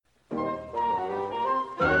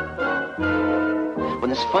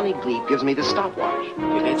and this funny gleep gives me the stopwatch.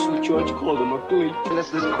 Yeah, that's what George called him, a gleep. And this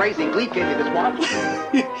crazy gleep gave me this watch.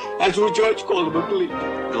 That's what George called him, a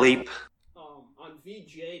gleep. Gleep. On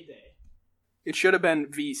VJ Day. It should have been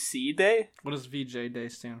VC Day. What does VJ Day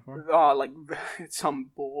stand for? Like it's some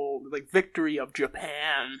bull, like Victory of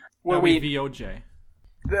Japan. Where VOJ.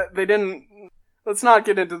 They didn't. Let's not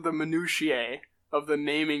get into the minutiae of the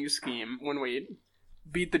naming scheme when we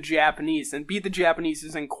beat the Japanese. And beat the Japanese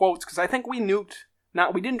is in quotes, because I think we nuked.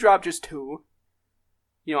 We didn't drop just 2.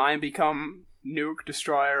 I become nuke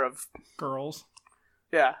destroyer of girls.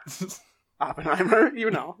 Yeah. Oppenheimer, you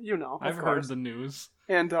know. I've heard the news.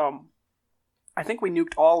 And I think we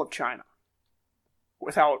nuked all of China.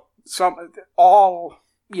 Without it's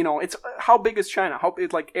how big is China? How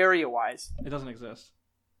big, like, area-wise? It doesn't exist.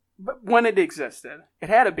 But when it existed, it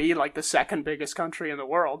had to be, like, the second biggest country in the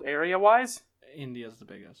world, area-wise. India's the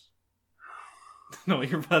biggest. No,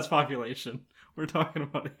 that's population. We're talking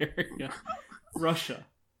about area. Russia.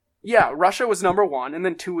 Yeah, Russia was number 1, and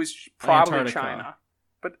then 2 is probably Antarctica. China.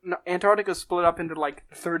 But no, Antarctica split up into, like,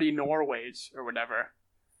 30 Norways or whatever.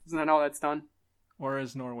 Isn't that how that's done? Or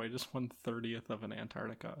is Norway just 1/30th of an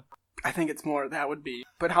Antarctica? I think it's more, that would be.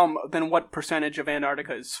 But then what percentage of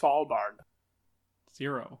Antarctica is Svalbard?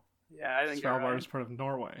 0. Yeah, I think Svalbard you're right. is part of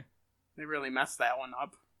Norway. They really messed that one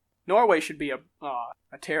up. Norway should be a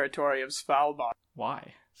territory of Svalbard.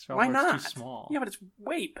 Why? Svalbard's Why not? too small. Yeah, but it's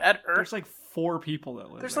way better. There's like 4 people that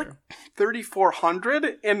live There's there. like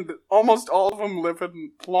 3,400, and almost all of them live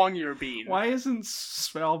in Longyearbyen. Why isn't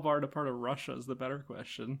Svalbard a part of Russia is the better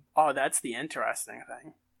question. Oh, that's the interesting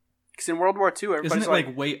thing. Because in World War II, everybody's Isn't it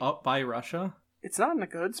like way up by Russia? It's not in a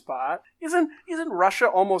good spot. Isn't Russia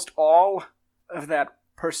almost all of that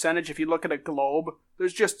percentage? If you look at a globe,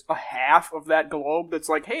 there's just a half of that globe that's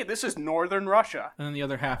like, hey, this is northern Russia. And then the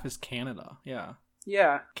other half is Canada. Yeah.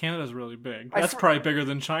 Yeah. Canada's really big. That's probably bigger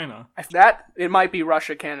than China. It might be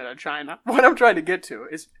Russia, Canada, China. What I'm trying to get to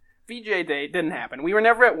is VJ Day didn't happen. We were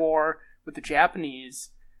never at war with the Japanese.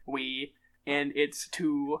 And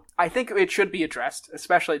I think it should be addressed,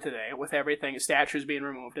 especially today, with everything, statues being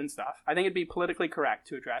removed and stuff. I think it'd be politically correct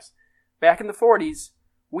to address. Back in the 40s,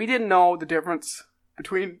 we didn't know the difference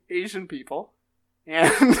between Asian people.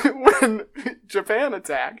 And when Japan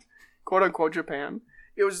attacked, quote-unquote Japan,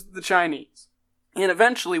 it was the Chinese. And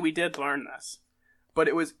eventually we did learn this. But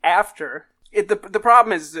it was after. The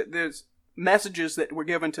problem is that there's messages that were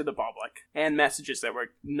given to the public and messages that were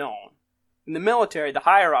known. In the military, the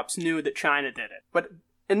higher-ups knew that China did it. But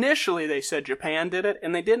initially they said Japan did it,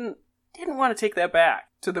 and they didn't want to take that back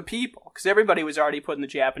to the people. Because everybody was already putting the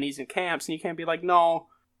Japanese in camps, and you can't be like, no,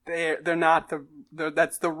 they're not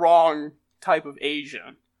that's the wrong type of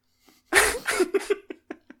Asian.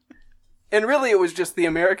 And really it was just the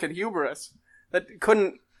American hubris that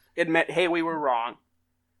couldn't admit, hey, we were wrong.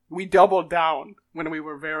 We doubled down when we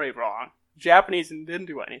were very wrong. Japanese didn't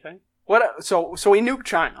do anything. So we nuked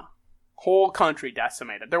China. Whole country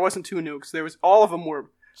decimated. There wasn't 2 nukes. All of them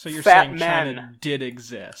were So you're fat saying men. China did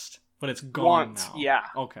exist, but it's gone Once, now. yeah.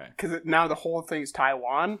 Okay. Because now the whole thing's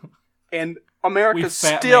Taiwan. And America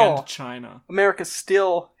China. America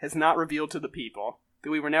still has not revealed to the people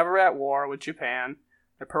that we were never at war with Japan,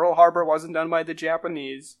 that Pearl Harbor wasn't done by the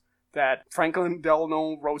Japanese, that Franklin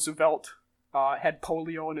Delano Roosevelt had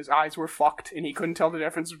polio and his eyes were fucked and he couldn't tell the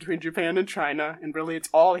difference between Japan and China, and really it's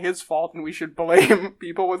all his fault and we should blame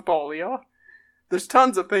people with polio. There's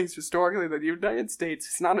tons of things historically that the United States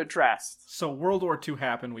has not addressed. So World War II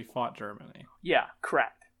happened, we fought Germany. Yeah,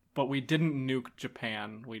 correct. But we didn't nuke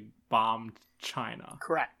Japan, we bombed China.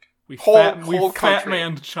 Correct. We whole country.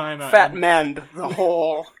 fat-manned China. Fat-manned the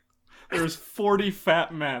whole... There's 40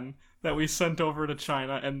 fat men that we sent over to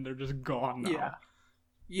China, and they're just gone now. Yeah.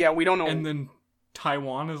 Yeah, we don't know. And then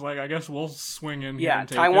Taiwan is like, I guess we'll swing in here and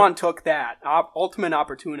take Taiwan it. took that. Ultimate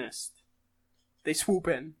opportunist. They swoop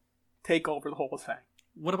in, take over the whole thing.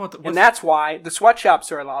 What about and that's why the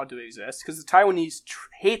sweatshops are allowed to exist, because the Taiwanese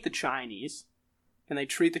hate the Chinese, and they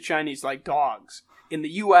treat the Chinese like dogs. And the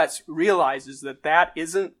U.S. realizes that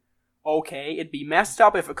isn't okay. It'd be messed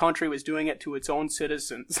up if a country was doing it to its own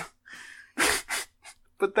citizens.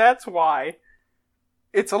 But that's why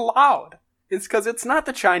it's allowed. It's because it's not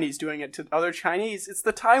the Chinese doing it to other Chinese. It's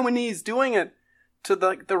the Taiwanese doing it to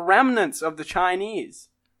the remnants of the Chinese.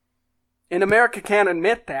 And America can't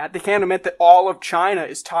admit that. They can't admit that all of China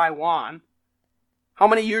is Taiwan. How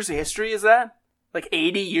many years of history is that? Like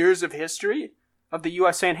 80 years of history of the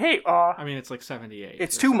U.S. saying, hey, I mean, it's like 78.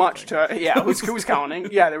 It's too much to... Yeah, who's counting?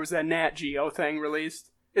 Yeah, there was that Nat Geo thing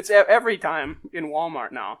released. It's every time in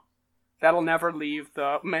Walmart now. That'll never leave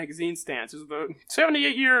the magazine stands. Is the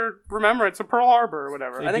 78-year remembrance of Pearl Harbor or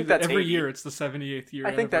whatever. I think that's every 80. year. It's the 78th year.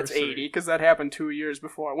 I think that's 80 because that happened 2 years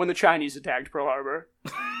before when the Chinese attacked Pearl Harbor.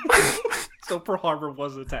 So Pearl Harbor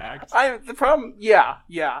was attacked. The problem,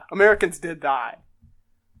 yeah, Americans did die,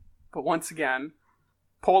 but once again,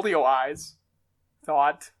 polio eyes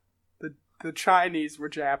thought the Chinese were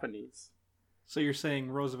Japanese. So you're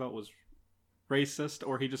saying Roosevelt was racist,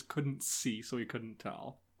 or he just couldn't see, so he couldn't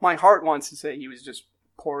tell? My heart wants to say he was just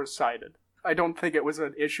poor-sighted. I don't think it was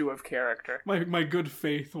an issue of character. My good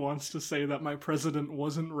faith wants to say that my president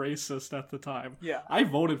wasn't racist at the time. Yeah. I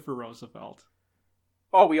voted for Roosevelt.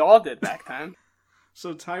 Oh, we all did back then.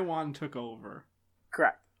 So Taiwan took over.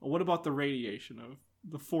 Correct. What about the radiation of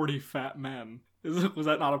the 40 fat men? Was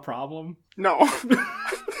that not a problem? No.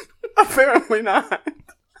 Apparently not.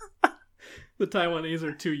 The Taiwanese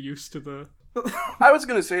are too used to the... I was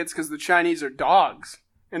going to say it's because the Chinese are dogs,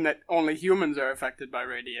 and that only humans are affected by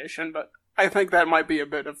radiation, but I think that might be a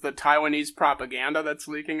bit of the Taiwanese propaganda that's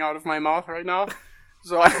leaking out of my mouth right now.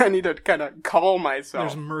 So I need to kind of calm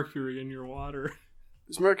myself. There's mercury in your water.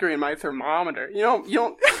 There's mercury in my thermometer. You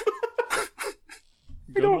don't...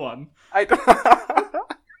 Good one. I don't...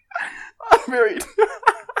 I'm very...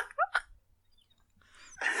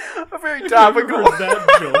 a very topical... I've never heard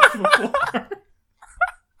that joke before.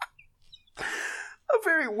 A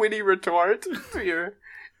very witty retort to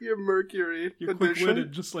your mercury You're addition.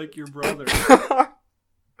 quick-witted, just like your brother.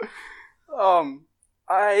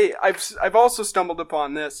 I've also stumbled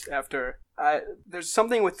upon this after there's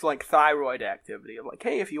something with like thyroid activity of like,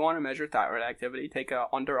 hey, if you want to measure thyroid activity, take a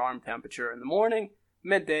underarm temperature in the morning,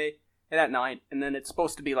 midday, and at night, and then it's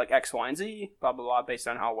supposed to be like X, Y, and Z, blah blah blah, based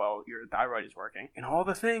on how well your thyroid is working, and all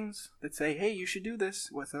the things that say, hey, you should do this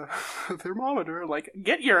with a thermometer, like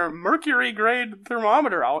get your mercury grade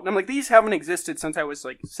thermometer out, and I'm like, these haven't existed since I was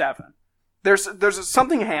like 7. There's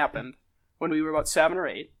something happened when we were about 7 or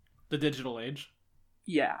 8. The digital age.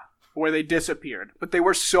 Yeah, where they disappeared. But they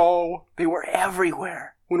were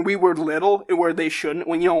everywhere. When we were little, and where they shouldn't.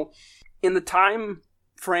 When, in the time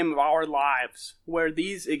frame of our lives, where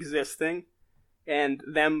these existing, and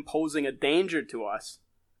them posing a danger to us,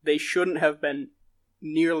 they shouldn't have been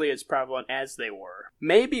nearly as prevalent as they were.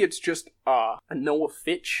 Maybe it's just a Noah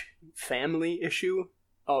Fitch family issue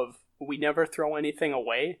of we never throw anything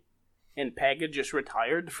away, and Peg had just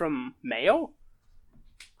retired from Mayo?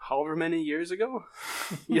 However many years ago,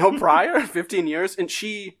 prior 15 years, and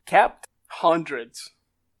she kept hundreds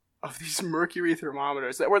of these mercury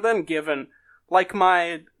thermometers that were then given, like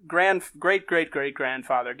my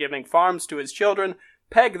great-great-great-grandfather giving farms to his children.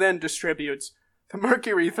 Peg then distributes the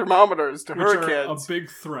mercury thermometers to her kids. A big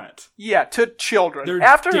threat. Yeah, to children. They're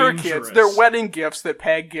After dangerous. her kids, they're wedding gifts that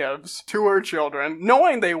Peg gives to her children,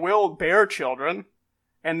 knowing they will bear children,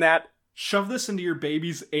 and that... Shove this into your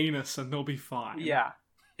baby's anus and they'll be fine. Yeah.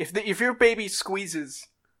 If your baby squeezes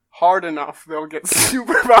hard enough, they'll get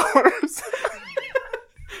superpowers.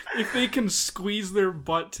 If they can squeeze their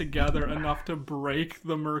butt together enough to break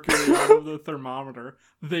the mercury out of the thermometer,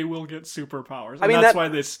 they will get superpowers. And that's why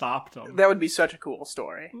they stopped them. That would be such a cool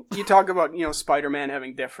story. You talk about, Spider-Man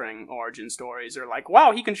having differing origin stories, or like,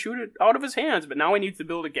 wow, he can shoot it out of his hands, but now he needs to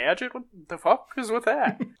build a gadget? What the fuck is with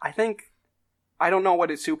that? I don't know what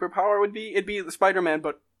his superpower would be. It'd be the Spider-Man,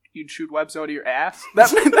 but you'd shoot webs out of your ass.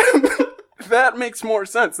 That makes more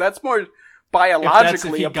sense. That's more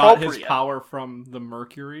biologically if appropriate. Got his power from the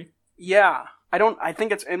mercury. Yeah, I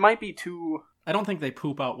think it might be too. I don't think they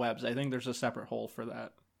poop out webs. I think there's a separate hole for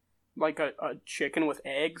that. Like a chicken with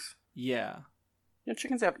eggs. Yeah.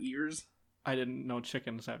 Chickens have ears. I didn't know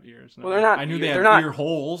chickens have ears. No. Well, they're not. I knew they had ear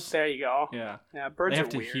holes. There you go. Yeah. Yeah, birds they have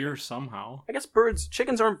are to weird. hear somehow. I guess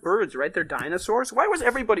chickens aren't birds, right? They're dinosaurs. Why was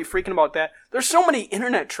everybody freaking about that? There's so many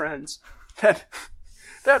internet trends that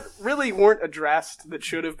really weren't addressed that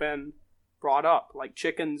should have been brought up, like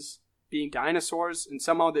chickens being dinosaurs, and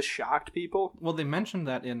somehow this shocked people. Well, they mentioned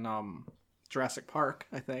that in Jurassic Park,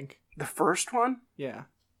 I think. The first one? Yeah.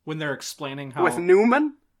 When they're explaining how... With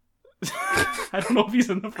Newman? I don't know if he's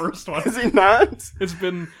in the first one. Is he not? It's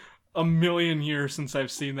been a million years since I've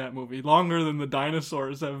seen that movie. Longer than the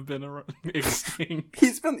dinosaurs have been extinct.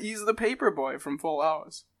 He's the paper boy from Full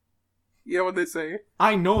House. You know what they say?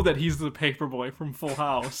 I know that he's the paper boy from Full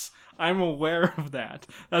House. I'm aware of that.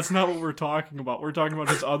 That's not what we're talking about. We're talking about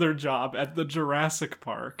his other job at the Jurassic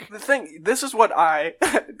Park. This is what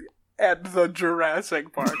at the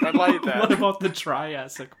Jurassic Park. I like that. What about the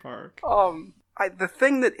Triassic Park? The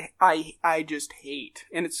thing that I just hate,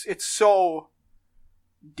 and it's so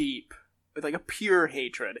deep, with like a pure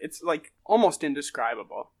hatred, it's like almost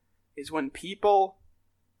indescribable, is when people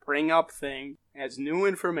bring up things as new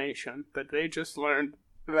information that they just learned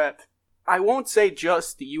that I won't say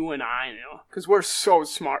just you and I know, because we're so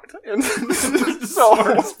smart. And so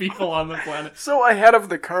smartest people on the planet. So ahead of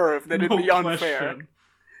the curve that it'd be unfair. Question.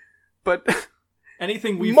 But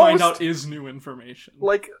anything we find out is new information.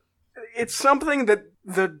 Like, it's something that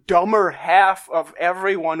the dumber half of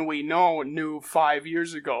everyone we know knew 5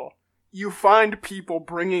 years ago. You find people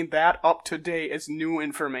bringing that up to date as new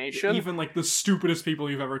information. Even like the stupidest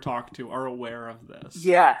people you've ever talked to are aware of this.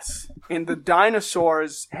 Yes. And the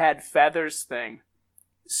dinosaurs had feathers thing.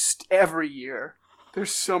 Every year,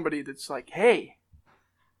 there's somebody that's like, hey,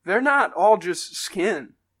 they're not all just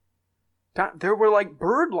skin. They were like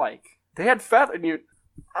bird-like. They had feathers.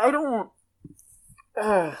 I don't...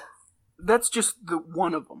 that's just the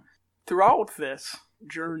one of them. Throughout this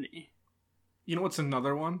journey... You know what's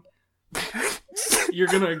another one? You're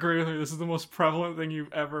gonna agree with me. This is the most prevalent thing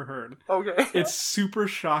you've ever heard. Okay. It's super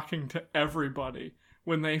shocking to everybody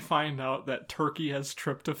when they find out that turkey has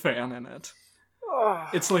tryptophan in it. Oh.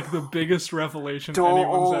 It's like the biggest revelation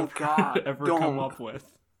anyone's ever come up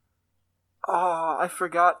with. I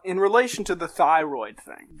forgot. In relation to the thyroid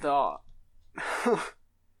thing, the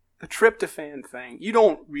tryptophan thing, you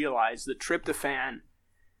don't realize that tryptophan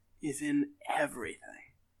is in everything.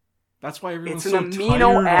 That's why everyone's it's so an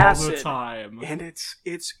amino tired acid, all the time. And it's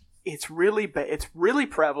really it's really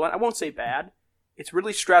prevalent. I won't say bad. It's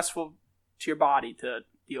really stressful to your body to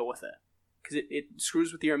deal with it because it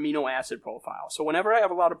screws with your amino acid profile. So whenever I have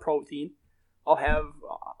a lot of protein, I'll have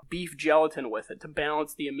beef gelatin with it to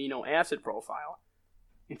balance the amino acid profile.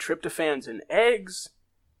 And tryptophan's in eggs.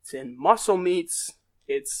 It's in muscle meats.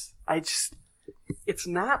 It's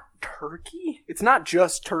not turkey. It's not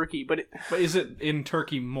just turkey, but is it in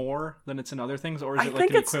turkey more than it's in other things, or is it like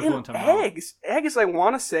an equivalent amount? Eggs. Eggs, I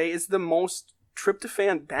want to say, is the most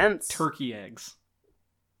tryptophan dense. Turkey eggs.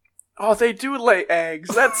 Oh, they do lay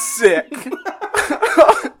eggs. That's sick.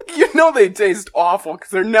 You know they taste awful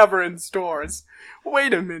because they're never in stores.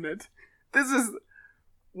 Wait a minute.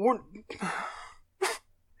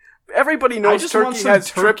 Everybody knows turkey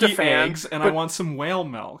has tryptophan eggs, and I want some whale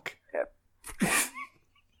milk.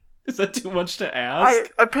 Is that too much to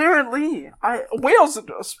ask? Apparently. Whales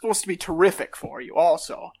are supposed to be terrific for you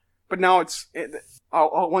also. But now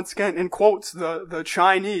I'll once again, in quotes, the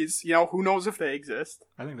Chinese, who knows if they exist.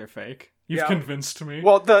 I think they're fake. You've convinced me.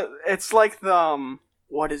 Well, it's like the,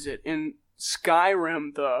 what is it? In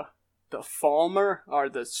Skyrim, the Falmer are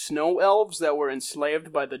the snow elves that were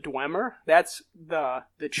enslaved by the Dwemer. That's the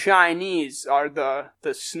Chinese are the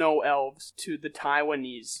snow elves to the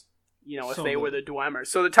Taiwanese. If they were the Dwemer.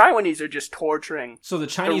 So the Taiwanese are just torturing. So the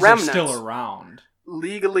Chinese are still around.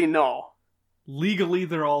 Legally, no. Legally,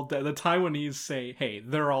 they're all dead. The Taiwanese say, hey,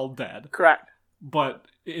 they're all dead. Correct. But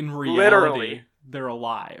in reality, literally, they're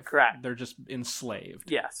alive. Correct. They're just enslaved.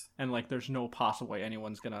 Yes. And there's no possible way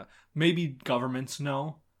anyone's gonna... Maybe governments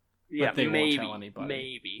know. Yeah, but they won't tell anybody.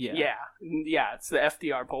 Maybe. Yeah. It's the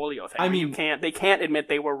FDR polio thing. I mean, they can't admit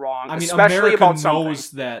they were wrong. I mean, especially America about knows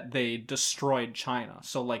something. that they destroyed China,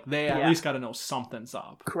 so they at least got to know something's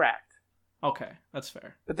up. Correct. Okay, that's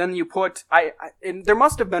fair. But then you put and there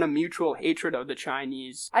must have been a mutual hatred of the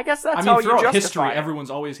Chinese. I guess that's how you throughout justify history, it. everyone's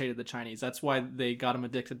always hated the Chinese. That's why they got them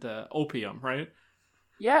addicted to opium, right?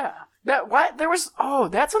 Yeah.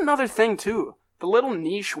 That's another thing too. The little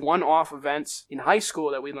niche one-off events in high school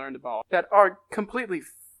that we learned about that are completely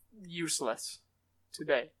useless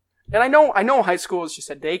today. And I know high school is just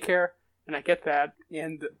a daycare, and I get that.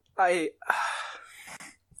 And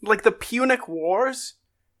like the Punic Wars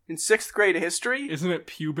in 6th grade history. Isn't it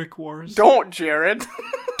pubic wars? Don't, Jared.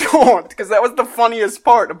 Don't, because that was the funniest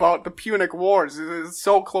part about the Punic Wars. It is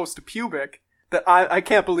so close to pubic that I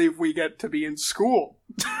can't believe we get to be in school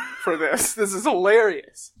for this. This is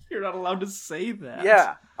hilarious. You're not allowed to say that.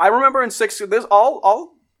 Yeah. I remember in 6th grade,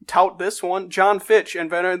 I'll tout this one. John Fitch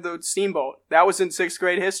invented the steamboat. That was in 6th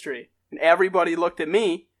grade history. And everybody looked at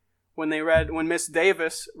me when Miss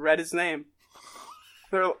Davis read his name.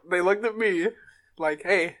 They looked at me like,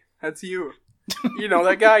 hey, that's you.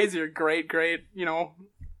 That guy is your great,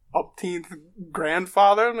 upteenth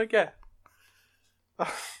grandfather. I'm like, yeah.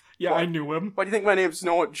 Yeah, I knew him. Why do you think my name's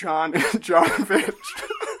John Fitch?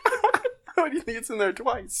 Why do you think it's in there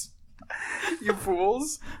twice? You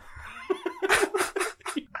fools.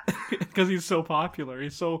 Because he's so popular.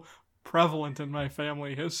 He's so prevalent in my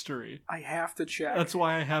family history. I have to check. That's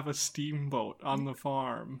why I have a steamboat on the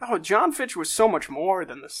farm. Oh, John Fitch was so much more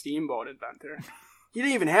than the steamboat inventor. He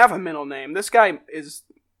didn't even have a middle name. This guy is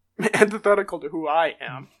antithetical to who I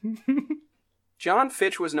am. John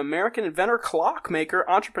Fitch was an American inventor, clockmaker,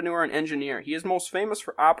 entrepreneur, and engineer. He is most famous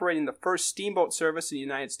for operating the first steamboat service in the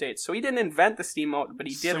United States. So he didn't invent the steamboat, but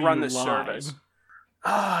he did run the service.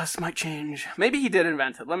 This might change. Maybe he did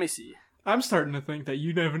invent it. Let me see. I'm starting to think that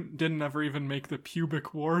you didn't ever even make the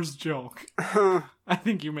pubic wars joke. I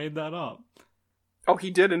think you made that up. Oh, he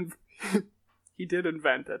did he did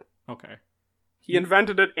invent it. Okay. He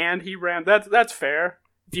invented it and he ran. That's fair.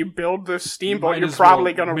 If you build this steamboat, you're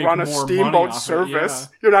probably going to run a steamboat service.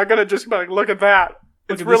 Yeah. You're not going to just be like, look at that.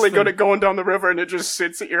 It's really good at going down the river and it just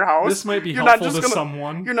sits at your house. This might be helpful to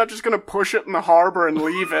someone. You're not just going to push it in the harbor and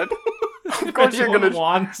leave it. Of course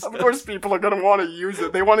Of course people are going to want to use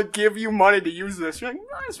it. They want to give you money to use this. You're like,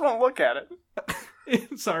 I just want to look at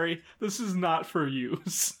it. Sorry, this is not for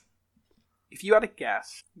use. If you had to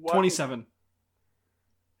guess. 27.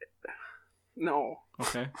 No.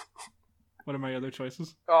 Okay. What are my other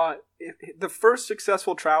choices? The first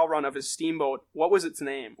successful trial run of his steamboat, what was its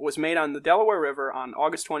name, was made on the Delaware River on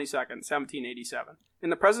August 22nd, 1787. In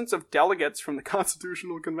the presence of delegates from the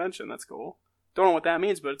Constitutional Convention. That's cool. Don't know what that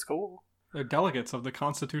means, but it's cool. They're delegates of the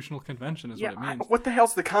Constitutional Convention is what it means. What the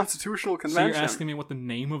hell's the Constitutional Convention? So you're asking me what the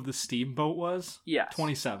name of the steamboat was? Yes.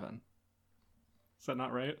 27. Is that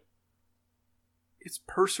not right? It's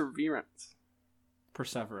Perseverance.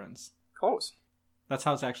 Perseverance. Close. That's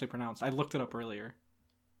how it's actually pronounced. I looked it up earlier.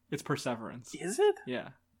 It's Perseverance. Is it? Yeah.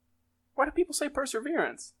 Why do people say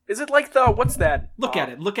Perseverance? Is it like the, what's that? Look at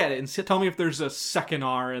it, and tell me if there's a second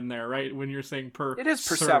R in there, right? When you're saying It is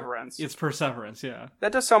Perseverance. It's Perseverance, yeah.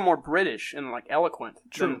 That does sound more British and like eloquent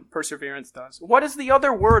than Perseverance does. What is the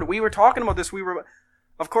other word? We were talking about this.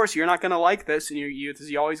 Of course, you're not going to like this, and you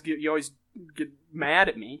always get mad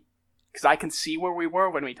at me. Because I can see where we were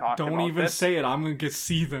when we talked about this. Don't even say it. I'm going to get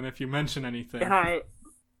seething if you mention anything. And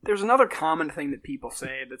there's another common thing that people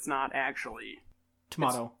say that's not actually...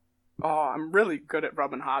 Tomato. I'm really good at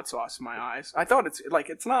rubbing hot sauce in my eyes. I thought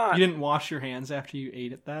it's not... You didn't wash your hands after you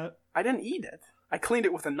ate it that? I didn't eat it. I cleaned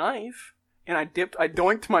it with a knife, and I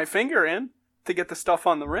doinked my finger in to get the stuff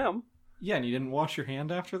on the rim. Yeah, and you didn't wash your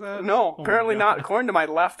hand after that? No, apparently not. According to my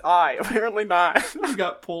left eye, apparently not. You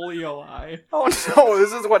got polio eye. Oh no,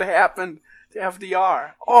 this is what happened to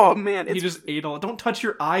FDR. Oh man. He just ate all. Don't touch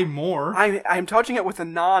your eye more. I'm touching it with a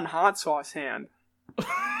non-hot sauce hand.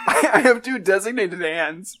 I have two designated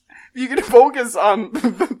hands. You can focus on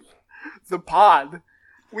the pod.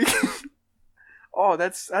 We can... Oh,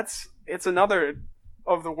 it's another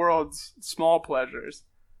of the world's small pleasures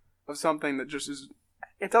of something that just is...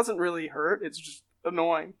 It doesn't really hurt. It's just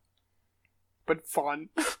annoying, but fun.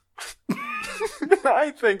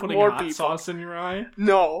 I think putting more hot people. Sauce in your eye?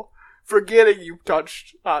 No, forgetting you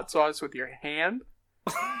touched hot sauce with your hand,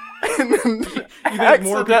 and then you think accidentally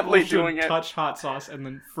more people doing should it. touch hot sauce and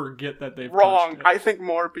then forget that they've Wrong. touched it. I think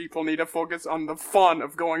more people need to focus on the fun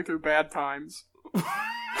of going through bad times.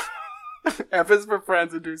 F is for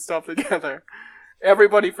friends and do stuff together.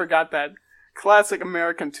 Everybody forgot that classic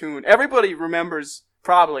American tune. Everybody remembers.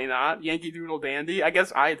 Probably not. Yankee Doodle Dandy? I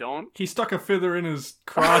guess I don't. He stuck a feather in his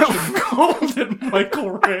crotch and called it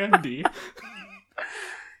Michael Randy.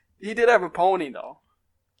 He did have a pony, though.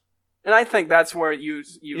 And I think that's where you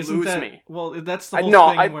lose me. Well, that's the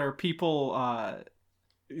whole thing where people,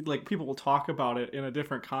 people will talk about it in a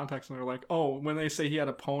different context, and they're like, oh, when they say he had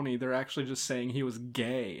a pony, they're actually just saying he was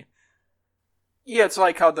gay. Yeah, it's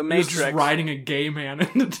like how the Matrix... He was just riding a gay man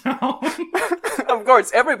into town. Of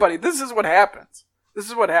course, everybody, this is what happens. This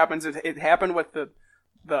is what happens. It happened with the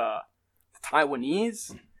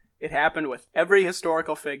Taiwanese. It happened with every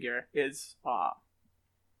historical figure.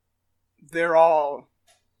 They're all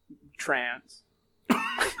trans.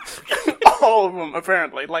 All of them,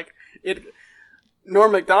 apparently.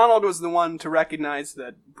 Norm Macdonald was the one to recognize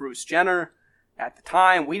that Bruce Jenner, at the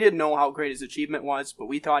time, we didn't know how great his achievement was, but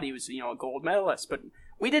we thought he was, a gold medalist. But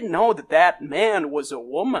we didn't know that man was a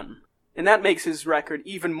woman. And that makes his record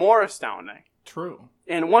even more astounding. True.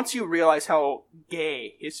 And once you realize how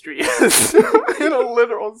gay history is, in a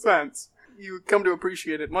literal sense, you come to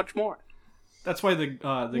appreciate it much more. That's why the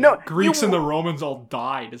Greeks and the Romans all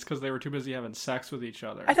died. It's because they were too busy having sex with each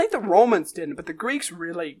other. I think the Romans didn't, but the Greeks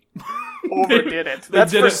really overdid it. They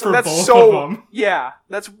did it for both of them. Yeah,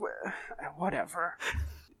 that's... Whatever.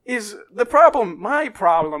 Is the problem... My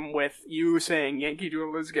problem with you saying Yankee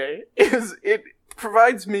Doodle is gay is it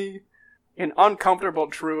provides me an uncomfortable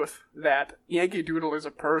truth that Yankee Doodle is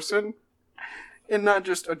a person and not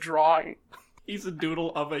just a drawing. He's a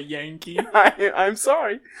doodle of a Yankee. I'm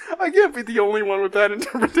sorry. I can't be the only one with that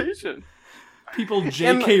interpretation. People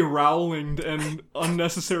J.K. Rowling and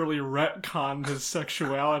unnecessarily retconned his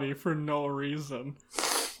sexuality for no reason.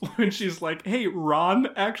 when she's like, "Hey, Ron,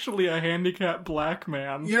 actually a handicapped black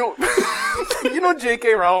man." You know,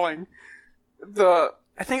 J.K. Rowling.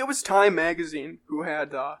 I think it was Time magazine who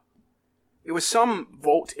had. It was some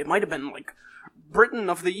vote. It might have been like Britain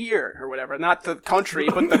of the Year or whatever. Not the country,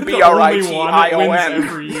 but the BRITION.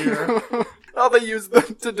 Every year. All they use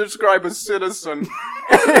to describe a citizen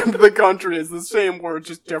and the country is the same word,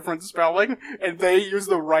 just different spelling, and they use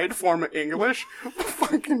the right form of English.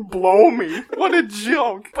 Fucking blow me. What a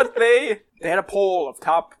joke. But they had a poll of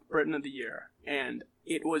top Britain of the Year, and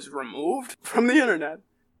it was removed from the internet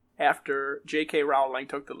after J.K. Rowling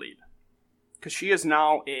took the lead. Because she is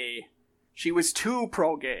now she was too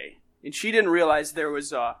pro-gay. And she didn't realize there was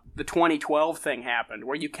the 2012 thing happened,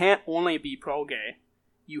 where you can't only be pro-gay,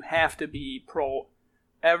 you have to be pro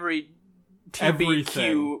every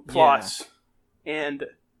TBQ plus. Yeah. And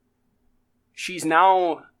she's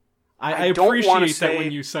now... I appreciate that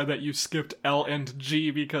when you said that you skipped L and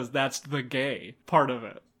G because that's the gay part of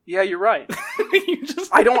it. Yeah, you're right.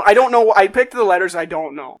 I don't know. I picked the letters I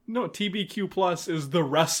don't know. No, TBQ plus is the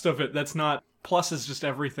rest of it. That's not... Plus is just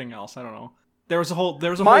everything else. I don't know. There was a whole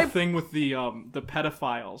thing with the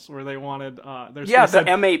pedophiles where they wanted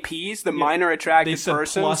the MAPs, the minor attracted persons. They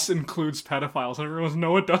said plus includes pedophiles, and everyone was,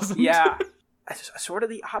 no, it doesn't. Yeah, sort of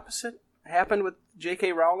the opposite happened with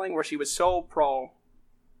J.K. Rowling, where she was so pro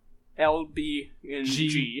LB and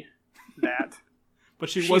G that, but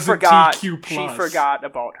she wasn't TQ plus. She forgot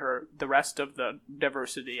about the rest of the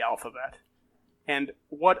diversity alphabet, and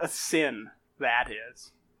what a sin that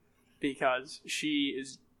is, because she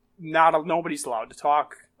is. Nobody's allowed to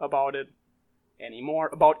talk about it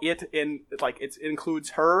anymore. About it it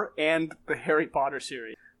includes her and the Harry Potter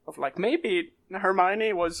series. Of maybe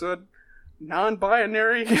Hermione was a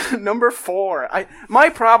non-binary number 4. My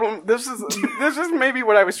problem. This is maybe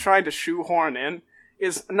what I was trying to shoehorn in.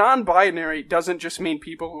 Is non-binary doesn't just mean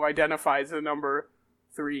people who identify as the number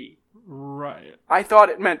 3. Right. I thought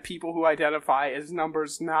it meant people who identify as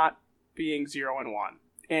numbers not being 0 and 1,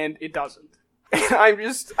 and it doesn't.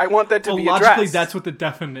 I want that to be addressed. Logically, that's what the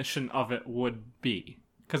definition of it would be.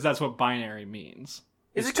 Because that's what binary means.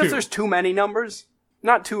 Is it because there's too many numbers?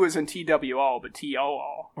 Not 2 as in TWO, but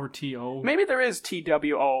TOO. Or TO. Maybe there is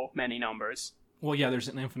TWO many numbers. Well, yeah, there's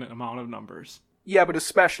an infinite amount of numbers. Yeah, but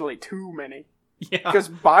especially too many. Yeah. Because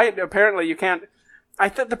apparently you can't...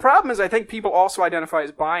 the problem is I think people also identify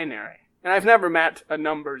as binary. And I've never met a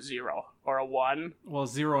number 0 or a 1. Well,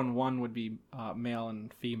 0 and 1 would be male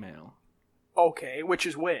and female. Okay, which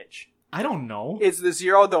is which? I don't know. Is the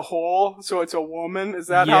 0 the whole, so it's a woman? Is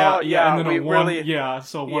that how? Yeah, and then we really... Yeah,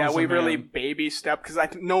 so one is we a man. really baby step, because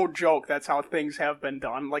no joke, that's how things have been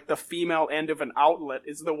done. Like, the female end of an outlet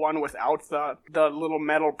is the one without the little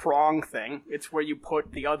metal prong thing. It's where you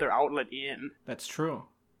put the other outlet in. That's true.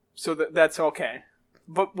 So that's okay.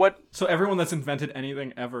 But what... So everyone that's invented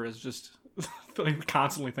anything ever is just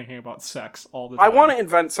constantly thinking about sex all the time. I want to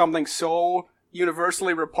invent something so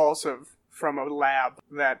universally repulsive from a lab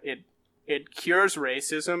that it cures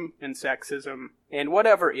racism and sexism and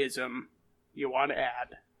whatever ism you want to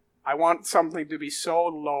add. I want something to be so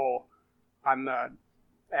low on the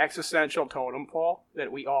existential totem pole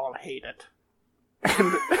that we all hate it.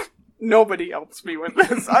 And nobody helps me with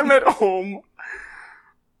this. I'm at home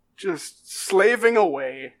just slaving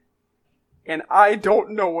away and I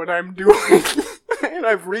don't know what I'm doing. And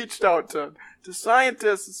I've reached out to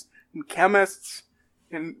scientists and chemists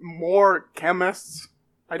and more chemists.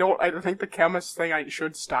 I think the chemist thing I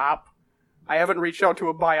should stop. I haven't reached out to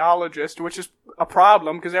a biologist, which is a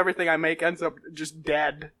problem because everything I make ends up just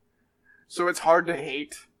dead. So it's hard to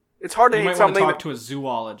hate. It's hard to hate something. You might want to talk to a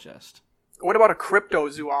zoologist. What about a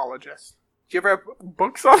cryptozoologist? Do you ever have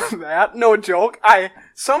books on that? No joke.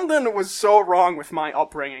 Something was so wrong with my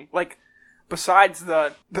upbringing. Like, besides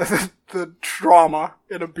the trauma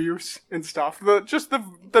and abuse and stuff,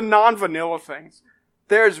 the non-vanilla things.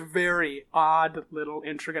 There's very odd little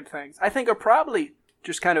intricate things I think are probably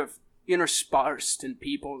just kind of interspersed in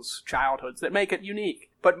people's childhoods that make it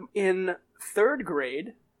unique. But in 3rd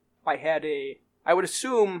grade, I would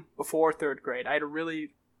assume before 3rd grade,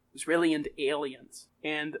 was really into aliens.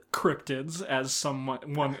 And cryptids, as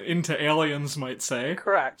someone into aliens might say.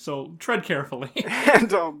 Correct. So tread carefully.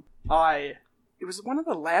 And it was one of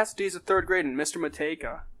the last days of 3rd grade, and Mr.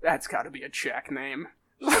 Mateka, that's got to be a Czech name.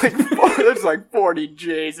 There's like 40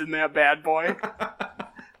 J's in that bad boy.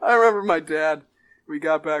 I remember my dad, we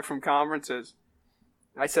got back from conferences.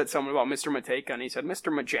 I said something about Mr. Mateka, and he said,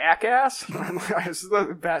 Mr. Majackass? It's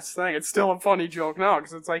the best thing. It's still a funny joke now,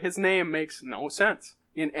 because it's like his name makes no sense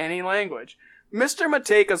in any language. Mr.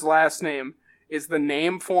 Mateka's last name is the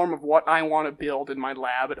name form of what I want to build in my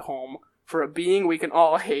lab at home for a being we can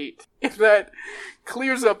all hate, if that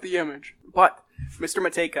clears up the image. But Mr.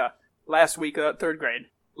 Mateka, last week, 3rd grade,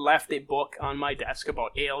 left a book on my desk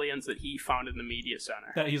about aliens that he found in the media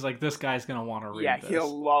center. That he's like, this guy's gonna want to read yeah, this.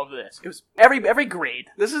 He'll love this. It was every grade.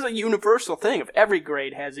 This is a universal thing. If every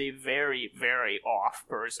grade has a very, very off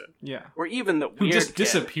person. Yeah. Or even the who weird just kid.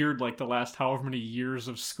 disappeared like the last however many years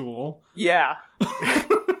of school. Yeah.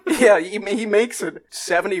 Yeah, he makes it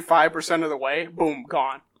 75% of the way. Boom,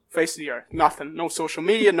 gone. Face of the earth. Nothing. No social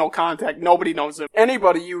media, no contact. Nobody knows him.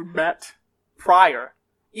 Anybody you met prior,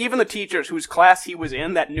 even the teachers whose class he was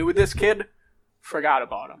in that knew this kid, forgot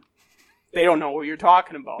about him. They don't know what you're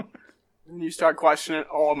talking about. And you start questioning,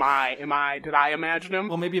 oh, did I imagine him?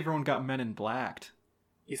 Well, maybe everyone got Men in Blacked.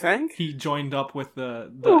 You think? He joined up with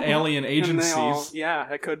the alien agencies. Yeah,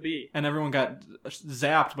 that could be. And everyone got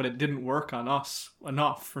zapped, but it didn't work on us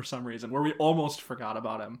enough for some reason, where we almost forgot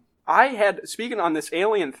about him. I had, speaking on this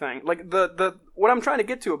alien thing, like what I'm trying to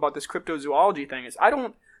get to about this cryptozoology thing is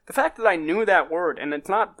the fact that I knew that word, and it's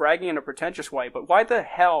not bragging in a pretentious way, but why the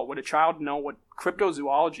hell would a child know what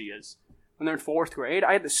cryptozoology is when they're in 4th grade?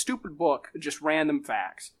 I had this stupid book, just random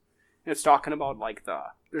facts. And it's talking about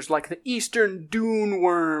there's the eastern dune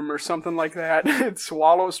worm or something like that. It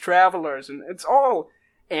swallows travelers, and it's all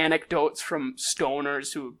anecdotes from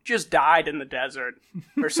stoners who just died in the desert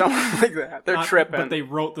or something like that. They're tripping. But they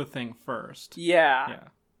wrote the thing first. Yeah.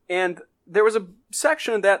 And there was a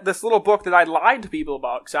section of this little book that I lied to people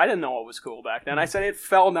about because I didn't know what was cool back then. I said it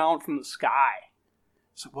fell down from the sky.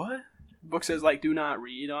 So what? The book says, do not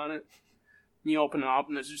read on it. And you open it up,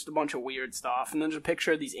 and there's just a bunch of weird stuff. And then there's a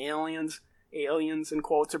picture of these aliens. Aliens, in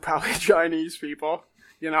quotes, are probably Chinese people.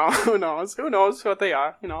 Who knows? Who knows what they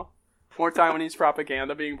are, More Taiwanese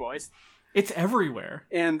propaganda being voiced. It's everywhere.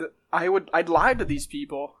 And I'd lie to these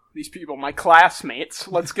people, my classmates.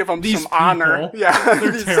 Let's give them some honor. Yeah,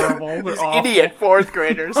 they're terrible. They're these awful. Idiot 4th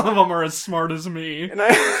graders. None of them are as smart as me. And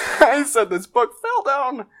I said this book fell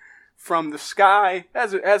down from the sky,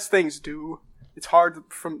 as things do. It's hard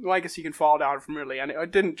I guess you can fall down from really, and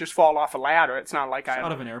it didn't just fall off a ladder. It's not like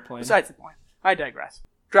out of an airplane. Besides the point. I digress.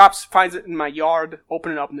 Finds it in my yard,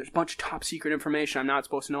 open it up, and there's a bunch of top secret information I'm not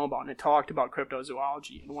supposed to know about, and it talked about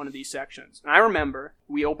cryptozoology in one of these sections. And I remember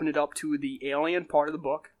we opened it up to the alien part of the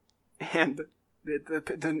book, and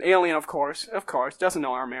the alien, of course, doesn't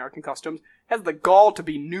know our American customs, has the gall to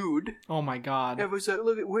be nude. Oh my god. It was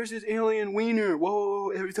look at, where's this alien wiener?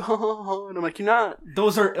 Whoa, and I'm like, you're not.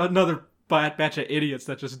 Those are another batch of idiots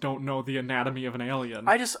that just don't know the anatomy of an alien.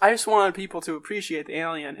 I just wanted people to appreciate the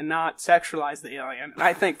alien and not sexualize the alien. And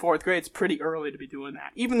I think 4th grade's pretty early to be doing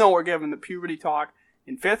that. Even though we're given the puberty talk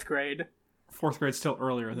in 5th grade. 4th grade's still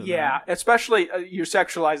earlier than that. Yeah, especially you're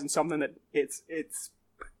sexualizing something that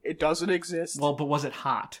it doesn't exist. Well, but was it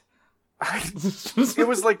hot? It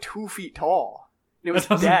was 2 feet tall. It was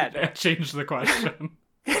dead. That changed the question.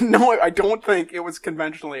 No, I don't think it was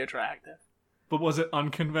conventionally attractive. But was it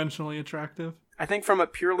unconventionally attractive? I think from a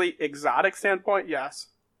purely exotic standpoint, yes.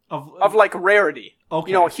 Of rarity.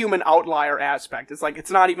 Okay. Human outlier aspect. It's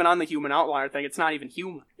it's not even on the human outlier thing. It's not even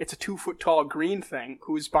human. It's a 2 foot tall green thing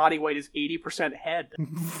whose body weight is 80% head.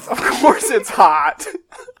 Of course it's hot.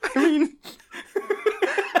 I mean...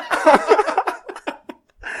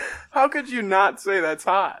 How could you not say that's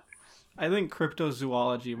hot? I think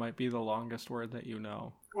cryptozoology might be the longest word that you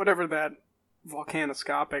know. Whatever that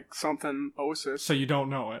volcanoscopic something osis. So you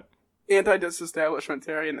don't know it.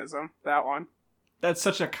 Anti-disestablishmentarianism. That one. That's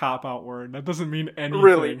such a cop-out word. That doesn't mean anything.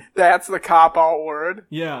 Really? That's the cop-out word?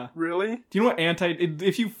 Yeah. Really? Do you know what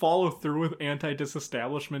if you follow through with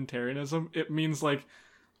anti-disestablishmentarianism, it means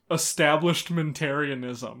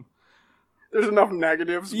establishmentarianism. There's enough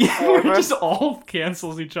negatives. Yeah, it just all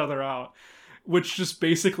cancels each other out. Which just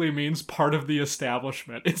basically means part of the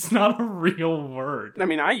establishment. It's not a real word. I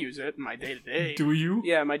mean, I use it in my day-to-day. Do you?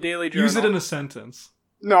 Yeah, my daily journal. Use it in a sentence.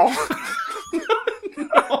 No.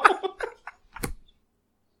 No.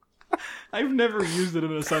 I've never used it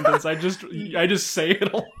in a sentence. I just say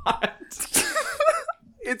it a lot.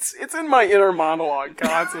 It's in my inner monologue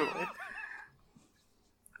constantly.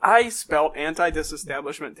 I spelt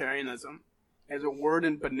anti-disestablishmentarianism as a word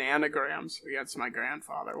in bananagrams against my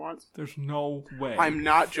grandfather once. There's no way. I'm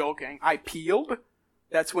not joking. I peeled.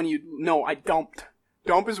 That's when I dumped.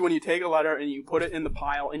 Dump is when you take a letter and you put it in the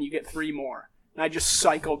pile and you get 3 more. And I just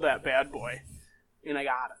cycled that bad boy. And I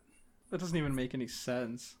got it. That doesn't even make any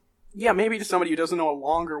sense. Yeah, maybe to somebody who doesn't know a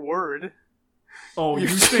longer word. Oh, you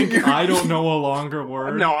think I don't know a longer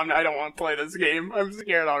word? No, I don't want to play this game. I'm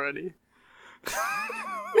scared already.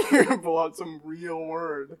 You're going to pull out some real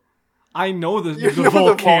word. I know the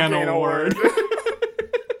volcano word.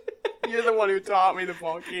 You're the one who taught me the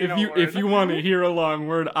volcano word. If you want to hear a long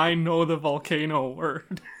word, I know the volcano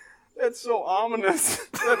word. That's so ominous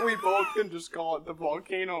that we both can just call it the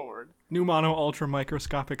volcano word. Pneumono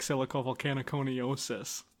ultramicroscopic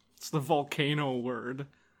silicovolcanoconiosis. It's the volcano word.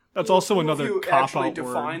 That's also another cop-out word. If you actually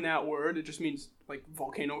define that word, it just means, like,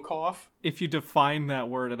 volcano cough. If you define that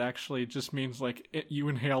word, it actually just means, like, you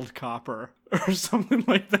inhaled copper or something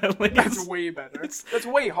like that. Like, that's way better. That's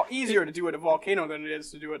way easier to do at a volcano than it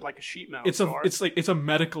is to do it like a sheet metal store. It's a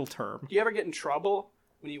medical term. Do you ever get in trouble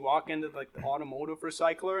when you walk into, like, the automotive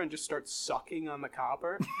recycler and just start sucking on the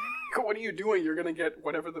copper? What are you doing? You're gonna get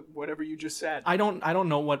whatever you just said. I don't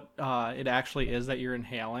know what it actually is that you're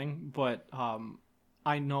inhaling, but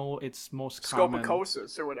I know it's most common.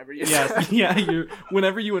 Scopocosis or whatever you said. Yeah.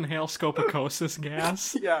 Whenever you inhale scopocosis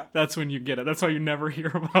gas, yeah, that's when you get it. That's why you never hear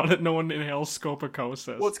about it. No one inhales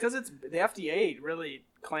scopocosis. Well, it's because the FDA really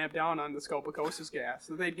clamped down on the scopocosis gas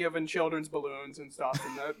that they'd given children's balloons and stuff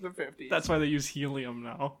in the 50s. That's why they use helium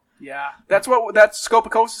now. Yeah, that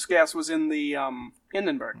scopocosis gas was in the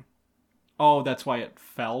Hindenburg. Oh, that's why it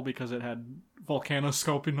fell, because it had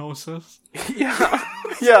volcanoscopinosis.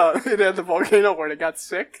 yeah, it had the volcano where it got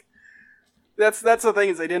sick. That's the thing,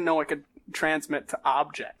 is they didn't know it could transmit to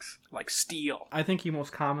objects like steel. I think you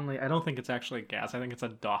most commonly, I don't think it's actually a gas. I think it's a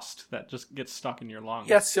dust that just gets stuck in your lungs.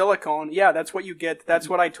 Yeah, silicone. Yeah, that's what you get. That's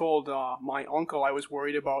what I told my uncle I was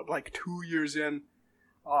worried about, like 2 years in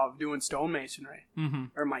of doing stonemasonry. Mm-hmm.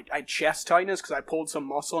 Or I had chest tightness because I pulled some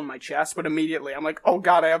muscle in my chest, but immediately I'm like, oh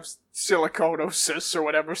god, I have silicosis or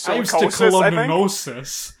whatever. Silicosis, I think.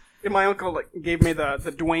 And my uncle gave me the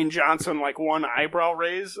Dwayne Johnson one eyebrow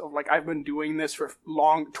raise of I've been doing this for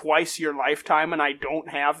twice your lifetime and I don't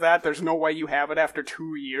have that. There's no way you have it after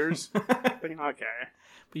 2 years. Okay.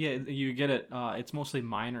 But yeah, you get it. It's mostly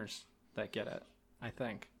minors that get it, I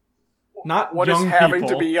think. Not what young is having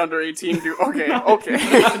people. To be under 18 do? Okay, okay.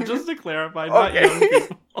 Just to clarify, not young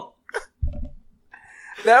people.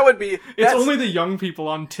 That would be... It's only the young people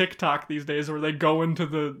on TikTok these days where they go into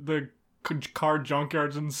the car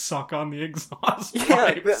junkyards and suck on the exhaust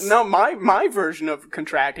pipes. No, my version of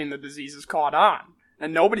contracting the disease is caught on.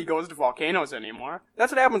 And nobody goes to volcanoes anymore.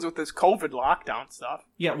 That's what happens with this COVID lockdown stuff.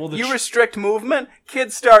 Yeah, well, you restrict movement,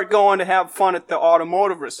 kids start going to have fun at the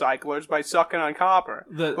automotive recyclers by sucking on copper.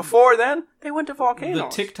 Before then, they went to volcanoes. The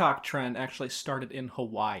TikTok trend actually started in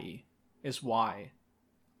Hawaii, is why.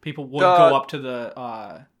 People would go up to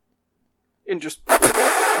the... and just...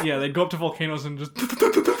 Yeah, they'd go up to volcanoes and just...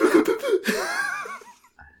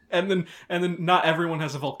 And then not everyone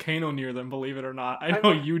has a volcano near them, believe it or not. I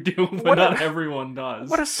know you do, but not everyone does.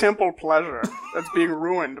 What a simple pleasure that's being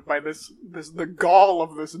ruined by the gall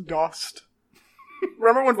of this dust.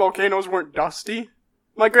 Remember when volcanoes weren't dusty?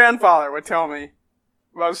 My grandfather would tell me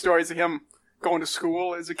about stories of him going to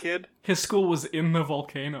school as a kid. His school was in the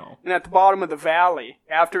volcano. And at the bottom of the valley,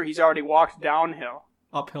 after he's already walked downhill.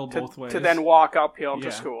 Uphill both ways. To then walk uphill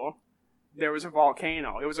to school, there was a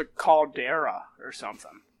volcano. It was a caldera or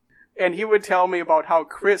something. And he would tell me about how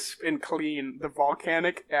crisp and clean the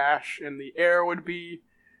volcanic ash and the air would be.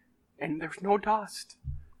 And there's no dust.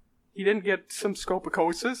 He didn't get some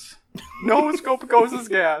scopocosis. No scopocosis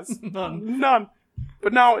gas. None.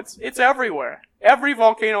 But now it's everywhere. Every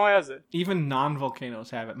volcano has it. Even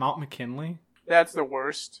non-volcanoes have it. Mount McKinley. That's the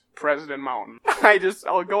worst President Mountain.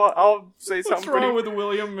 I'll say something. What's wrong with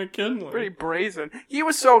William McKinley? Pretty brazen. He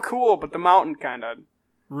was so cool, but the mountain kind of...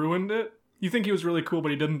 ruined it? You think he was really cool, but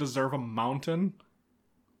he didn't deserve a mountain?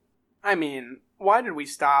 I mean, why did we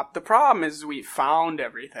stop? The problem is we found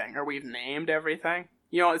everything, or we've named everything.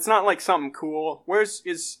 You know, it's not like something cool.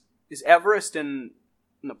 Is Everest in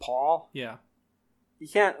Nepal? Yeah. You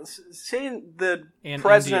can't say the and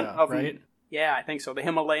president India, of... right? Yeah, I think so. The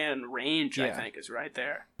Himalayan range, I think, is right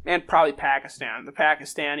there. And probably Pakistan. The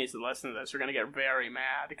Pakistanis that listen to this are going to get very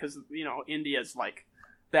mad because, India's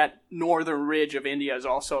that northern ridge of India is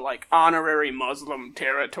also honorary Muslim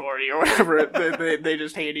territory or whatever. they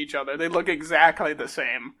just hate each other. They look exactly the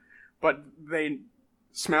same, but they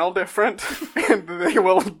smell different and they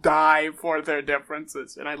will die for their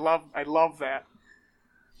differences. And I love that.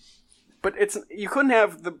 But you couldn't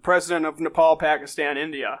have the president of Nepal, Pakistan,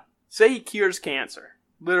 India say he cures cancer.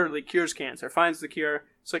 Literally cures cancer. Finds the cure.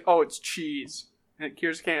 It's it's cheese. And it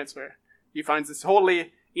cures cancer. He finds this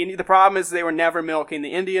the problem is they were never milking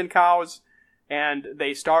the Indian cows. And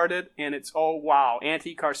they started. And it's, oh wow,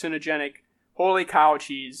 anti-carcinogenic, holy cow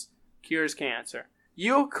cheese cures cancer.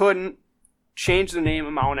 You couldn't change the name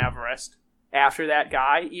of Mount Everest after that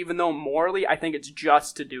guy. Even though morally, I think it's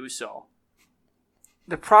just to do so.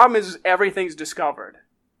 The problem is everything's discovered.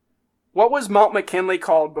 What was Mount McKinley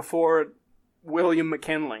called before William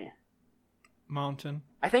McKinley? mountain?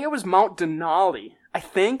 I think it was Mount Denali. I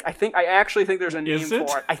actually think there's a name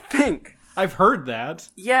for it. I think. I've heard that.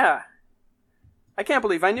 Yeah. I can't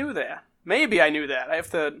believe I knew that. Maybe I knew that. I have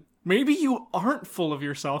to... Maybe you aren't full of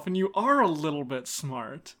yourself and you are a little bit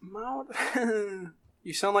smart. Mount...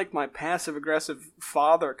 You sound like my passive-aggressive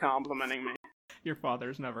father complimenting me. Your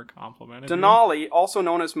father's never complimented Denali, also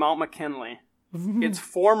known as Mount McKinley. Its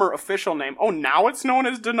former official name. Oh, now it's known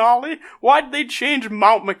as Denali? Why did they change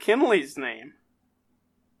Mount McKinley's name?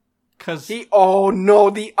 Because... Oh no,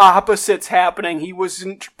 the opposite's happening. He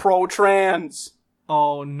wasn't pro-trans.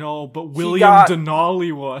 Oh no, but William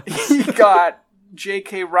Denali was. He got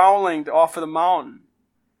J.K. Rowling to offer the mountain.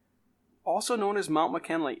 Also known as Mount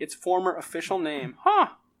McKinley. Its former official name.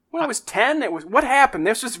 Huh. When I was 10, it was... What happened?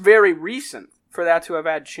 This was very recent for that to have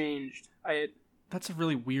had changed. That's a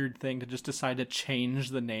really weird thing to just decide to change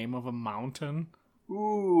the name of a mountain.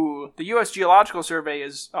 Ooh. The U.S. Geological Survey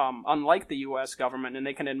is unlike the U.S. government, and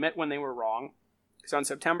they can admit when they were wrong. Because on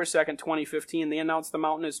September 2nd, 2015, they announced the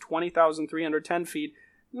mountain is 20,310 feet,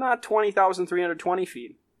 not 20,320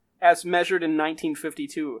 feet, as measured in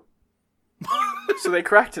 1952. So they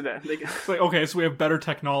corrected it. It's like, okay, so we have better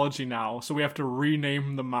technology now, so we have to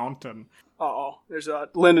rename the mountain. Uh-oh. There's a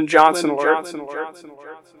Lyndon Johnson alert.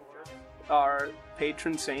 Our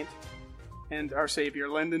patron saint and our savior,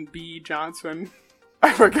 Lyndon B. Johnson.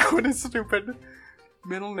 I forgot what his stupid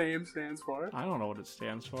middle name stands for. I don't know what it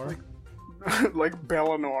stands for. Like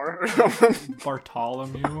Bellinor or something.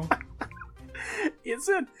 Bartholomew? Is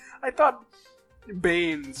it? I thought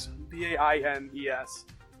Baines. Baines.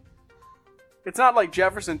 It's not like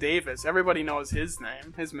Jefferson Davis. Everybody knows his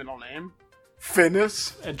name, his middle name.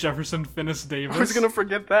 Finnis? Jefferson Finnis Davis. I was going to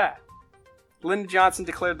forget that. Lyndon Johnson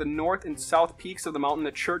declared the north and south peaks of the mountain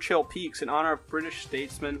the Churchill Peaks in honor of British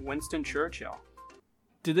statesman Winston Churchill.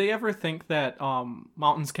 Did they ever think that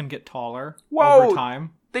mountains can get taller over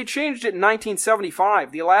time? They changed it in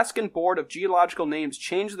 1975. The Alaskan Board of Geological Names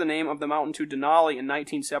changed the name of the mountain to Denali in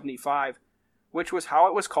 1975, which was how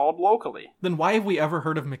it was called locally. Then why have we ever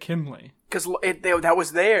heard of McKinley? Because that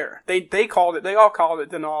was there. They all called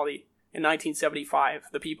it Denali in 1975,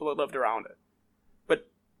 the people that lived around it. But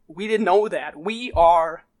we didn't know that. We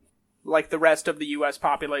are, like the rest of the U.S.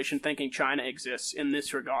 population, thinking China exists in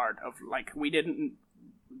this regard.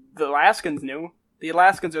 The Alaskans knew. The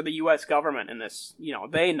Alaskans are the U.S. government in this.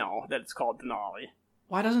 They know that it's called Denali.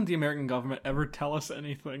 Why doesn't the American government ever tell us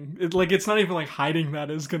anything? It's not even like hiding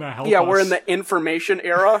that is going to help us. Yeah, we're in the information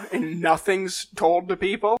era and nothing's told to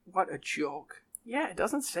people. What a joke. Yeah, it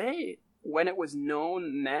doesn't say when it was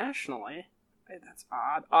known nationally. Hey, that's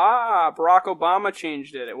odd. Barack Obama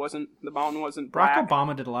changed it. The mountain wasn't black. Barack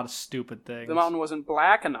Obama did a lot of stupid things. The mountain wasn't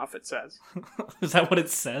black enough, it says. Is that what it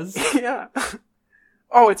says? Yeah.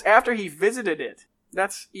 Oh, it's after he visited it.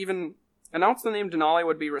 That's even... Announced the name Denali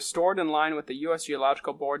would be restored in line with the U.S.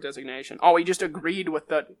 Geological Board designation. Oh, he just agreed with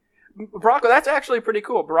the... That's actually pretty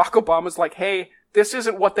cool. Barack Obama's like, hey, this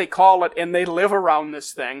isn't what they call it, and they live around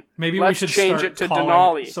this thing. Maybe Let's we should change start it to calling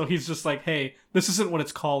Denali. So he's just like, hey, this isn't what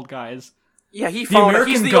it's called, guys. Yeah, he the found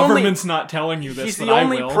American government's not telling you this, he's but the I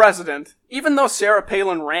only will. president. Even though Sarah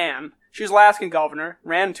Palin ran, she was Alaskan governor,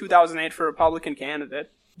 ran in 2008 for Republican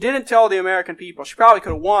candidate, didn't tell the American people. She probably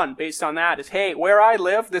could have won based on that. Hey, where I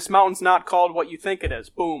live, this mountain's not called what you think it is.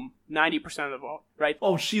 Boom. 90% of the vote, right?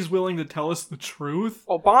 Oh, she's willing to tell us the truth?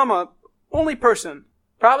 Obama, only person.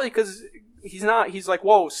 Probably because he's like,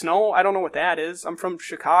 whoa, snow? I don't know what that is. I'm from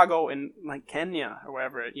Chicago and like Kenya or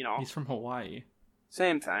wherever, He's from Hawaii.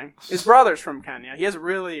 Same thing. His brother's from Kenya. He has a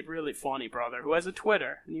really, really funny brother who has a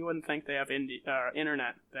Twitter. And you wouldn't think they have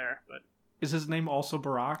internet there, but... Is his name also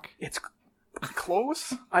Barack? It's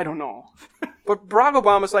close? I don't know. But Barack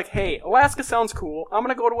Obama's like, hey, Alaska sounds cool. I'm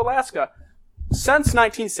going to go to Alaska. Since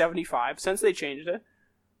 1975, since they changed it,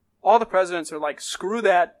 all the presidents are like, screw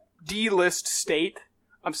that D-list state.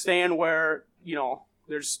 I'm staying where,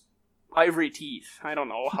 there's ivory teeth. I don't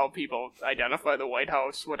know how people identify the White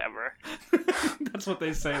House, whatever. That's what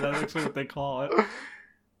they say. That's actually what they call it.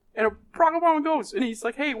 And Barack Obama goes, and he's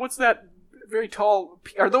like, hey, what's that very tall...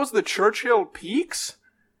 Are those the Churchill Peaks?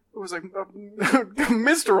 It was like,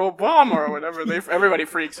 Mr. Obama or whatever. Everybody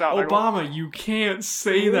freaks out. Obama, you can't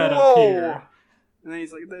say that up here. And then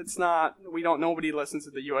he's like, it's not... Nobody listens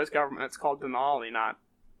to the U.S. government. It's called Denali, not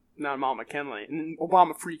Mount McKinley. And then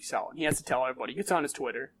Obama freaks out. And he has to tell everybody. He gets on his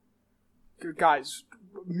Twitter. Guys,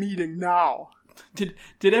 meeting now. Did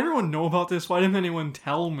everyone know about this? Why didn't anyone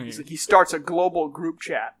tell me? He's like, he starts a global group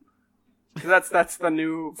chat. That's the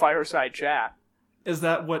new fireside chat. Is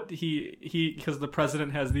that what he because the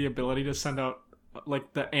president has the ability to send out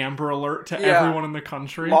like the Amber Alert to everyone in the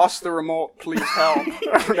country. Lost the remote, please help.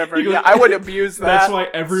 Or whatever. Goes, I would abuse that. That's why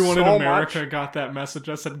everyone so in America much. got that message.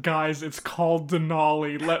 I said, guys, it's called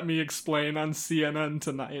Denali. Let me explain on CNN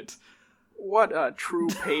tonight. What a true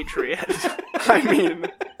patriot. I mean,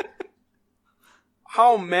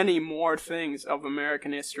 how many more things of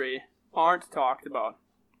American history aren't talked about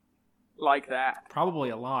like that? Probably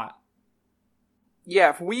a lot. Yeah,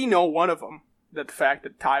 if we know one of them, that the fact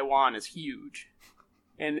that Taiwan is huge.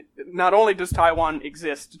 And not only does Taiwan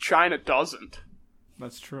exist, China doesn't.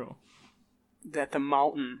 That's true. That the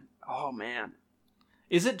mountain... Oh, man.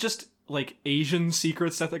 Is it just, like, Asian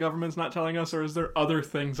secrets that the government's not telling us, or is there other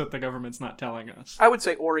things that the government's not telling us? I would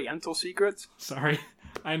say Oriental secrets. Sorry.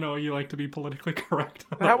 I know you like to be politically correct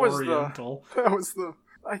on that was Oriental.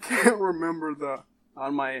 I can't remember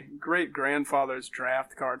on my great-grandfather's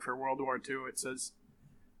draft card for World War II, it says,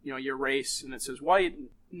 your race, and it says white,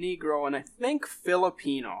 Negro, and I think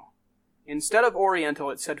Filipino. Instead of Oriental,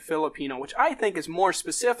 it said Filipino, which I think is more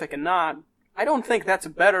specific and not... I don't think that's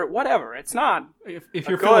better... Whatever, it's not... If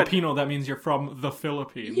you're Filipino, that means you're from the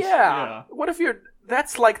Philippines. Yeah. What if you're...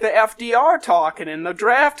 That's like the FDR talking in the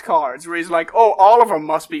draft cards, where he's like, oh, all of them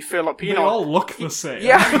must be Filipino. They all look the same.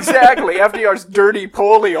 Yeah, exactly. FDR's dirty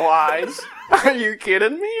polio eyes. Are you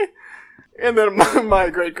kidding me? And then my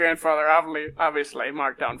great-grandfather obviously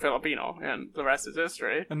marked down Filipino, and the rest is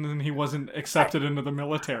history. And then he wasn't accepted into the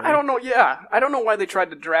military. I don't know, I don't know why they tried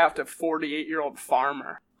to draft a 48-year-old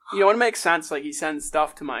farmer. It makes sense, like, he sends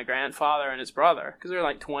stuff to my grandfather and his brother, because they're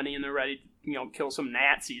like 20 and they're ready to, kill some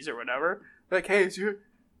Nazis or whatever. Like, hey,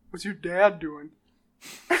 what's your dad doing?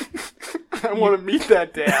 I want to meet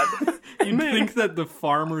that dad. You'd think that the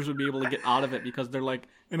farmers would be able to get out of it because they're like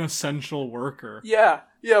an essential worker. Yeah,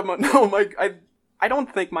 but no, I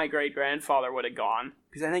don't think my great-grandfather would have gone,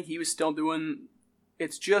 because I think he was still doing,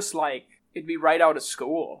 it's just like, it'd be right out of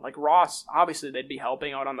school. Like Ross, obviously they'd be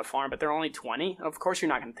helping out on the farm, but they're only 20. Of course you're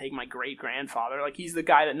not going to take my great-grandfather. Like, he's the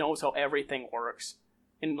guy that knows how everything works,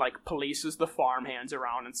 and like polices the farm hands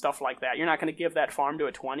around and stuff like that. You're not going to give that farm to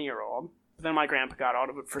a 20-year-old. But then my grandpa got out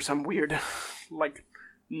of it for some weird, like,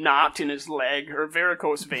 knot in his leg or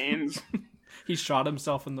varicose veins. He shot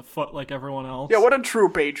himself in the foot like everyone else. Yeah, what a true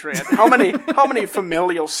patriot. How many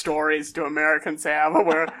familial stories do Americans have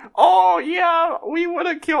where, oh yeah, we would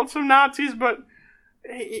have killed some Nazis, but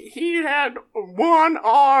he had one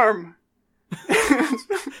arm.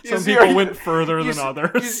 Some people went further than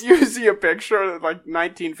others. You see a picture of like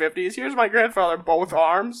 1950s. Here's my grandfather, both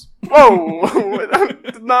arms. Whoa!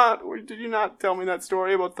 Did you not tell me that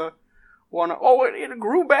story about the one? Oh, it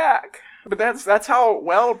grew back. But that's how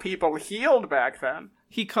well people healed back then.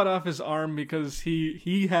 He cut off his arm because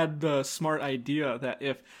he had the smart idea that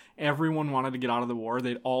if everyone wanted to get out of the war,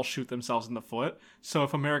 they'd all shoot themselves in the foot. So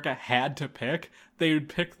if America had to pick, they would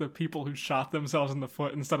pick the people who shot themselves in the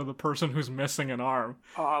foot instead of the person who's missing an arm.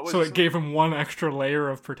 So it gave him one extra layer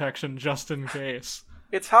of protection just in case.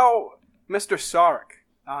 It's how Mr. Sarek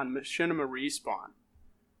on Machinima Respawn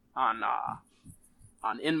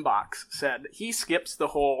on Inbox said he skips the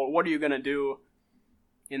whole, what are you going to do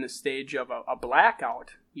in the stage of a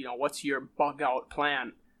blackout? What's your bug out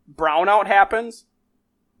plan? Brownout happens,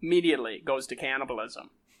 immediately goes to cannibalism.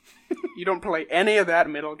 You don't play any of that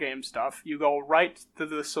middle game stuff. You go right to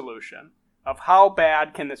the solution of how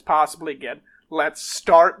bad can this possibly get. Let's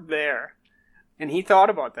start there. And he thought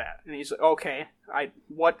about that. And he's like, okay,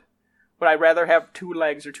 would I rather have 2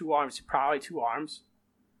 legs or 2 arms? Probably 2 arms.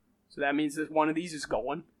 So that means that one of these is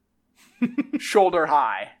going shoulder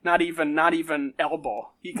high, not even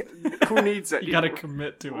elbow. Who needs it? You gotta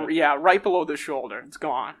commit to it. Yeah, right below the shoulder. It's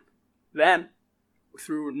gone. Then,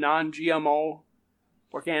 through non-GMO,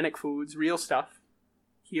 organic foods, real stuff,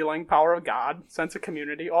 healing, power of God, sense of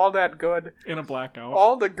community, all that good. In a blackout.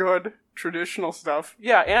 All the good traditional stuff.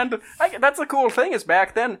 Yeah, and that's the cool thing is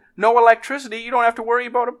back then, no electricity. You don't have to worry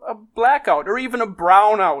about a blackout or even a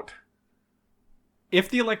brownout. If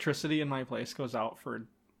the electricity in my place goes out for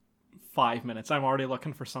 5 minutes, I'm already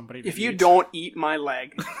looking for somebody to If you don't eat my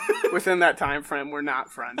leg within that time frame, we're not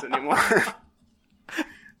friends anymore.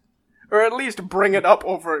 Or at least bring it up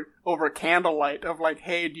over candlelight of like,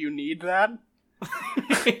 hey, do you need that?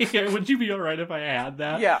 Yeah, would you be alright if I had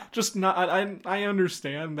that? Yeah. Just not. I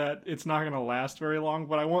understand that it's not going to last very long,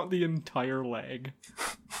 but I want the entire leg.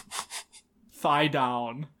 Thigh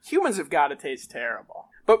down. Humans have got to taste terrible.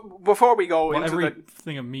 But before we go into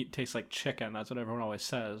everything of meat tastes like chicken. That's what everyone always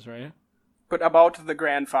says, right? But about the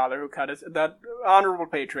grandfather who cut his... That honorable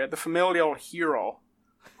patriot, the familial hero,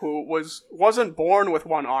 who wasn't born with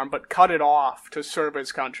one arm, but cut it off to serve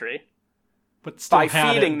his country. but still by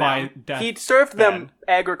had feeding it by them. death. He served them bed.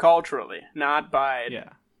 agriculturally, not by Yeah.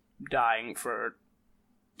 dying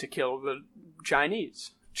to kill the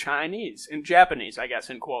Chinese and Japanese, I guess,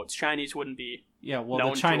 in quotes. Chinese wouldn't be Yeah, well,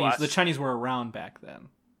 known to us. the Chinese were around back then.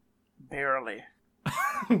 Barely.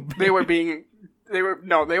 They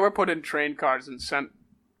were put in train cars and sent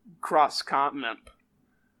cross continent.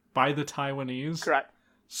 By the Taiwanese? Correct.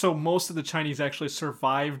 So most of the Chinese actually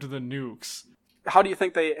survived the nukes. How do you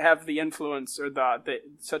think they have the influence or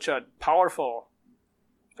such a powerful,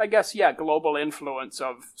 I guess, global influence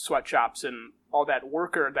of sweatshops and all that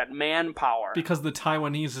manpower? Because the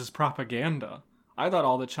Taiwanese is propaganda. I thought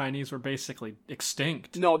all the Chinese were basically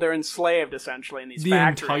extinct. No, they're enslaved essentially in these The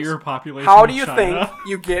factories. entire population How of do you China. think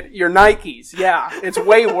you get your Nikes? Yeah, it's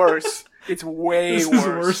way worse. It's way This worse. is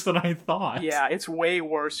worse than I thought. Yeah, it's way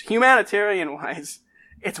worse. Humanitarian-wise,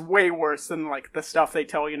 it's way worse than, like, the stuff they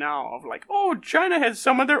tell you now of, like, oh, China has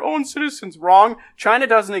some of their own citizens. Wrong. China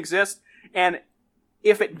doesn't exist, and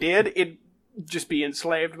if it did, it'd just be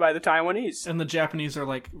enslaved by the Taiwanese. And the Japanese are,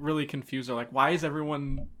 like, really confused. They're like, why is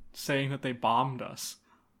everyone saying that they bombed us?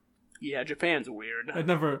 Yeah, Japan's weird. That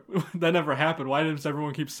never happened. Why does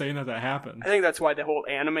everyone keep saying that happened? I think that's why the whole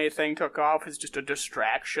anime thing took off, is just a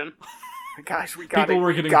distraction. Guys, People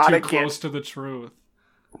were getting too close to the truth.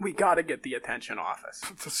 We gotta get the attention off us.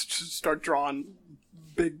 Just start drawing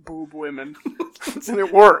big boob women. And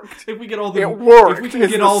it worked. If we get all It worked. If we can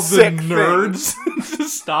It's get the all the sick nerds to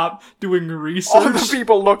stop doing research. All the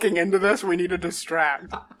people looking into this, we need to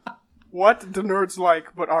distract. What do nerds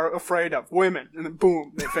like but are afraid of? Women. And then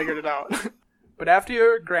boom, they figured it out. But after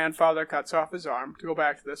your grandfather cuts off his arm, to go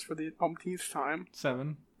back to this for the umpteenth time.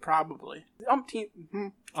 7. Probably. Umpteenth.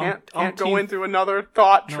 Can't go Umpteenth. in through another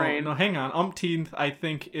thought train. No, hang on. Umpteenth, I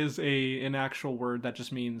think, is an actual word that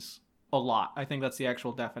just means a lot. I think that's the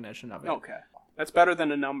actual definition of it. Okay. That's better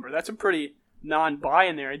than a number. That's a pretty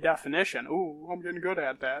non-binary definition. Ooh, I'm getting good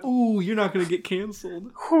at that. Ooh, you're not going to get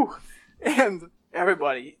canceled. Whew. And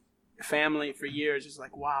everybody, family for years is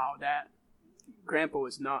like, wow, that Grandpa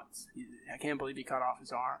was nuts. I can't believe he cut off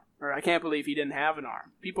his arm. Or I can't believe he didn't have an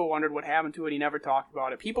arm. People wondered what happened to it. He never talked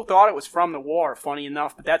about it. People thought it was from the war, funny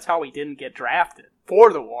enough, but that's how he didn't get drafted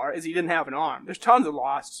for the war, is he didn't have an arm. There's tons of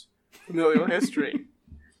lost familial history.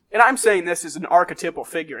 And I'm saying this is an archetypal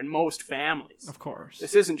figure in most families. Of course.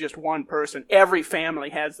 This isn't just one person. Every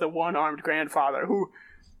family has the one-armed grandfather who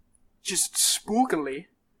just spookily,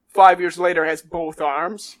 5 years later, has both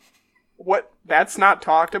arms. What? That's not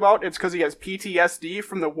talked about? It's because he has PTSD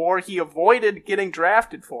from the war he avoided getting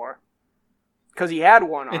drafted for. Because he had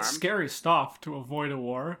one arm. It's scary stuff to avoid a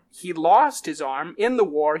war. He lost his arm in the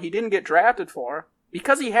war he didn't get drafted for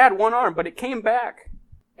because he had one arm, but it came back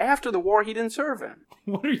after the war he didn't serve in.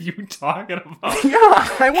 What are you talking about? Yeah,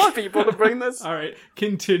 I want people to bring this. All right,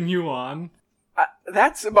 continue on.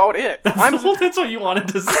 That's about it. That's what you wanted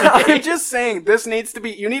to say. I'm just saying, this needs to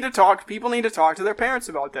be, people need to talk to their parents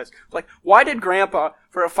about this. Like, why did Grandpa,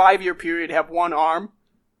 for a 5-year period, have one arm,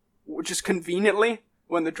 just conveniently,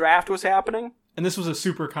 when the draft was happening? And this was a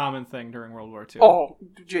super common thing during World War II. Oh,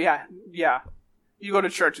 yeah. You go to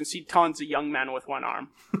church and see tons of young men with one arm.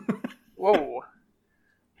 Whoa.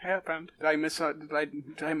 Happened. Did I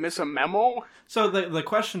miss a memo? So the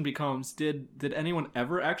question becomes, did anyone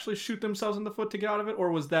ever actually shoot themselves in the foot to get out of it, or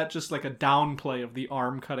was that just like a downplay of the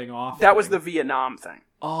arm cutting off That thing? was the Vietnam thing.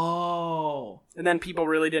 Oh. And then people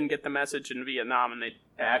really didn't get the message in Vietnam, and they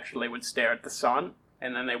actually would stare at the sun,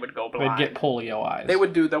 and then they would go blind. They'd get polio eyes. They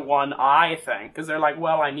would do the one eye thing, because they're like,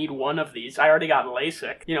 well, I need one of these. I already got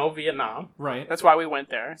LASIK, Vietnam. Right. That's why we went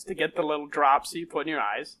there, is to get the little drops you put in your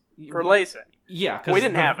eyes for LASIK. Yeah, because we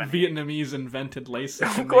didn't have any. Vietnamese invented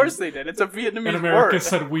LASIK. Of course they did. It's a Vietnamese and America word.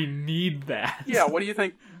 said we need that. Yeah, what do you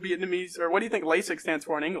think LASIK stands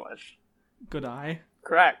for in English? Good eye.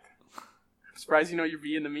 Correct. I'm surprised you know your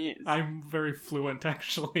Vietnamese. I'm very fluent,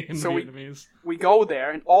 actually, in So Vietnamese. We go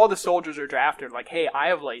there, and all the soldiers are drafted. Like, hey, I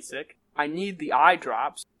have LASIK. I need the eye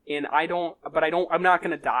drops, and I'm not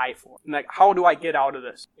going to die for it. And like, how do I get out of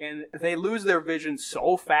this? And they lose their vision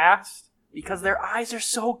so fast because their eyes are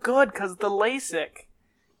so good because of the LASIK.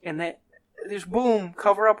 And they just, boom,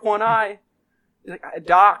 cover up one eye. Like,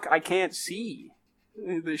 Doc, I can't see.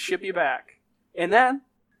 They ship you back. And then,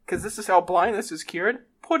 because this is how blindness is cured,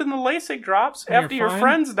 put in the LASIK drops And after you're your fine?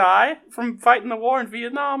 friends die from fighting the war in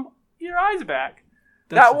Vietnam. Your eyes back.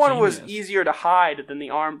 That's that one was genius. easier to hide than the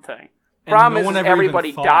arm thing. And Problem no one is ever even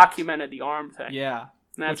everybody thought. documented the arm thing. Yeah,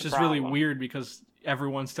 That's which a is really problem. weird because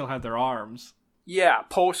everyone still had their arms. Yeah,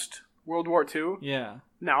 post World War II. Yeah.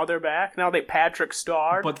 Now they're back. Now they Patrick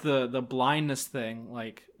starred. But the blindness thing,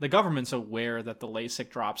 like, the government's aware that the LASIK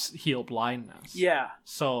drops heal blindness. Yeah.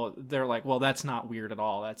 So they're like, well, that's not weird at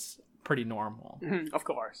all. That's pretty normal. Of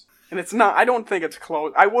course. And it's not, I don't think it's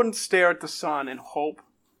close. I wouldn't stare at the sun and hope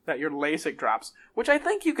that your LASIK drops, which I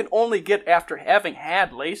think you can only get after having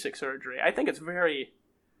had LASIK surgery. I think it's very,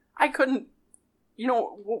 I couldn't, you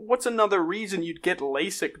know, what's another reason you'd get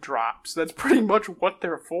LASIK drops? That's pretty much what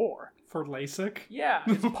they're for. For LASIK? Yeah,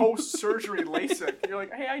 it's post-surgery LASIK. You're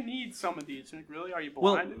like, hey, I need some of these. Like, really? Are you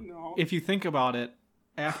blind? Well, No. if you think about it,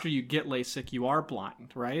 after you get LASIK, you are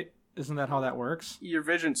blind, right? Isn't that how that works? Your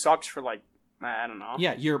vision sucks for like, I don't know.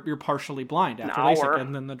 Yeah, you're partially blind after An LASIK, hour.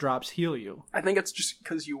 and then the drops heal you. I think it's just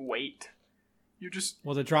because you wait. You just...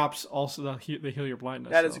 Well, the drops also, they heal your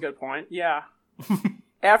blindness. That is a good point. Yeah.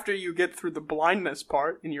 After you get through the blindness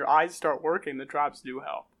part and your eyes start working, the drops do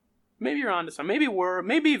help. Maybe you're onto something.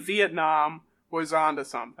 Maybe Vietnam was onto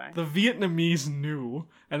something. The Vietnamese knew,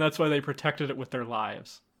 and that's why they protected it with their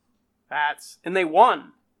lives. And they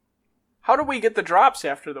won. How did we get the drops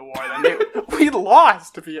after the war then? We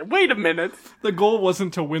lost. Wait a minute. The goal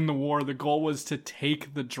wasn't to win the war. The goal was to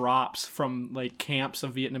take the drops from, like, camps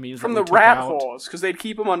of Vietnamese From that the we took rat out. holes, because they'd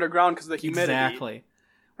keep them underground because of the humidity. Exactly.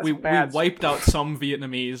 That's We bad. wiped out some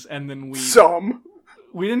Vietnamese, and then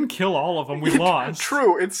we didn't kill all of them. We lost.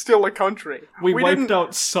 True, it's still a country. We wiped didn't-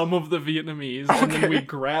 out some of the Vietnamese, and then we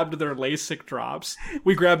grabbed their LASIK drops.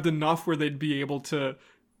 We grabbed enough where they'd be able to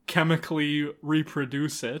chemically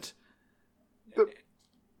reproduce it.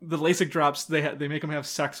 The LASIK drops, they make them have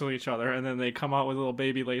sex with each other, and then they come out with little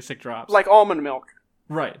baby LASIK drops. Like almond milk.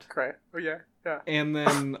 Right. Okay. Oh, yeah. Yeah. And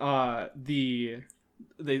then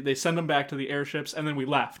they send them back to the airships, and then we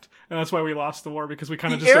left. And that's why we lost the war, because we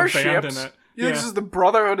kind of just abandoned it. You think this is the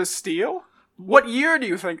Brotherhood of Steel? What year do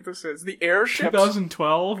you think this is? The airships?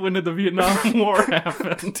 2012? When did the Vietnam War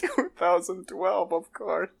happen? 2012, of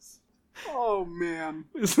course. Oh, man.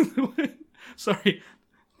 Sorry,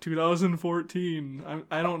 2014.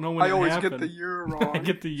 I don't know when I always happened. get the year wrong. I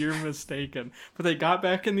get the year mistaken. But they got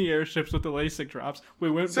back in the airships with the LASIK drops.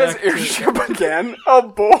 We went It says back airship again? How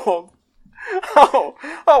bold. How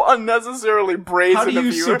unnecessarily brazen How do of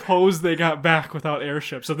you you. suppose they got back without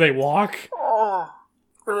airships? Did they walk? Oh.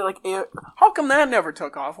 Really, like, how come that never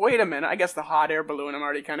took off? Wait a minute. I guess the hot air balloon. I'm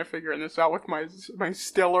already kind of figuring this out with my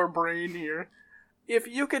stellar brain here. If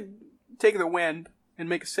you could take the wind and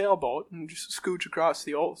make a sailboat and just scooch across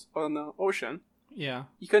the ocean, Yeah.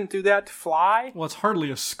 you couldn't do that to fly? Well, it's hardly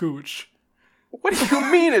a scooch. What do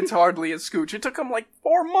you mean it's hardly a scooch? It took them like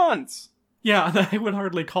 4 months. Yeah, I would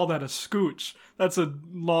hardly call that a scooch. That's a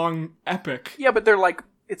long epic. Yeah, but they're like,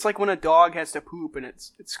 it's like when a dog has to poop and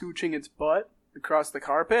it's scooching its butt across the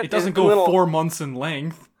carpet. It doesn't It's go little... 4 months in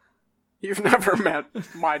length. You've never met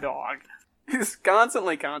my dog. He's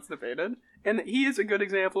constantly constipated, and he is a good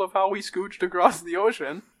example of how we scooched across the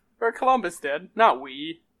ocean, or Columbus did, not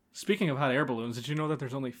we. Speaking of hot air balloons, did you know that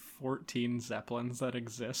there's only 14 Zeppelins that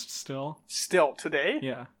exist still? Still today?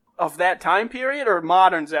 Yeah. Of that time period, or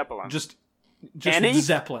modern Zeppelin? Just Any?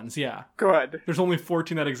 Zeppelins, yeah. Good. There's only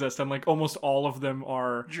 14 that exist, and like almost all of them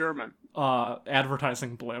are German.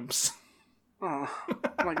 advertising blimps. Oh,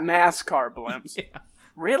 like NASCAR blimps. Yeah.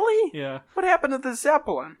 Really? Yeah. What happened to the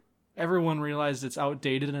Zeppelin? Everyone realized it's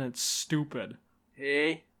outdated and it's stupid.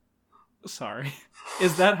 Hey. Sorry.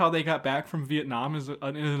 Is that how they got back from Vietnam? Is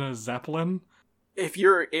in a Zeppelin? If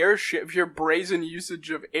your brazen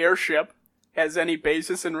usage of airship has any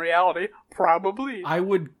basis in reality, probably. I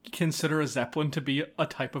would consider a Zeppelin to be a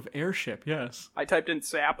type of airship, yes. I typed in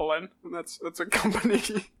Zeppelin, and that's a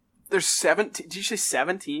company. There's 17. Did you say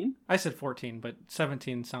 17? I said 14, but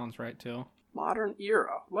 17 sounds right too. Modern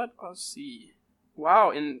era. Let us see.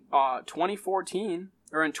 Wow, in 2014,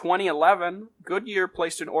 or in 2011, Goodyear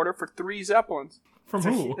placed an order for 3 Zeppelins. From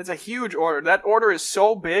who? It's a huge order. That order is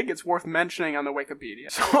so big, it's worth mentioning on the Wikipedia.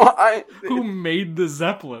 So Who made the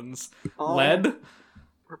Zeppelins? Lead?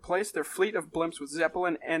 Replaced their fleet of blimps with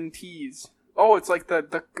Zeppelin NTs. Oh, it's like the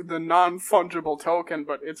non-fungible token,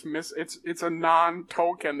 but it's a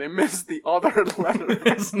non-token. They missed the other letter.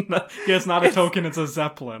 It's not a token, it's a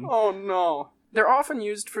Zeppelin. Oh no. They're often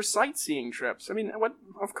used for sightseeing trips. I mean, what?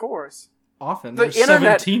 Of course. Often. The There's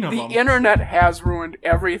internet, 17 of them. the internet has ruined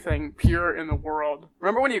everything pure in the world.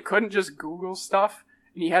 Remember when you couldn't just Google stuff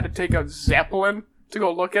and you had to take a Zeppelin to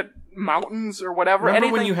go look at mountains or whatever? Remember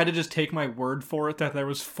when you had to just take my word for it that there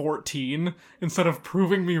was 14 instead of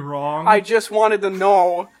proving me wrong? I just wanted to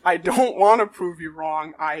know. I don't want to prove you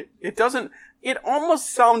wrong. It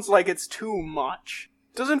almost sounds like it's too much.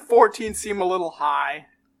 Doesn't 14 seem a little high?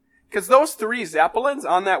 Because those 3 Zeppelins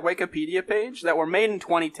on that Wikipedia page that were made in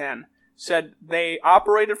 2010, said they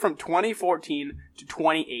operated from 2014 to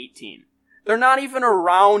 2018. They're not even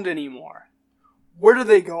around anymore. Where do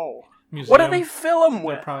they go? Museum. What do they fill them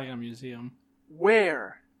with? They're probably in a museum.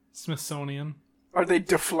 Where? Smithsonian. Are they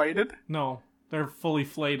deflated? No, they're fully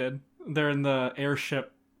flated. They're in the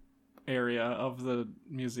airship area of the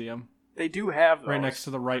museum. They do have those. Right next to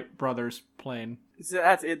the Wright brothers plane.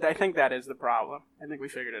 That's it. I think that is the problem. I think we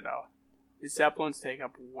figured it out. The Zeppelins take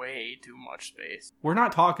up way too much space. We're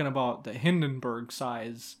not talking about the Hindenburg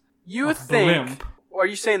size. You of think... blimp. Or are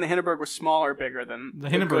you saying the Hindenburg was smaller or bigger than The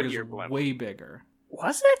Hindenburg Goodyear is blimp? way bigger.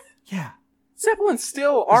 Was it? Yeah. Zeppelins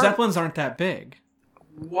still aren't... Zeppelins aren't that big.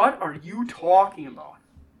 What are you talking about?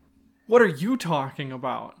 What are you talking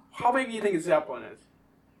about? How big do you think a Zeppelin is?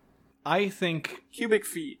 I think... Cubic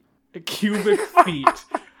feet. Cubic feet.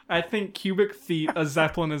 I think cubic feet, a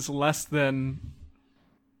Zeppelin is less than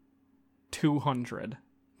 200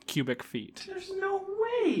 cubic feet. There's no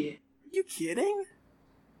way. Are you kidding?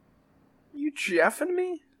 You jeffing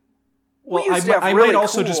me? Well, I might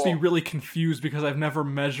also just be really confused because I've never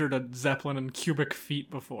measured a Zeppelin in cubic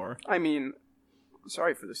feet before. I mean,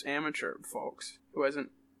 sorry for this amateur, folks, who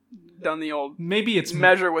hasn't done the old maybe it's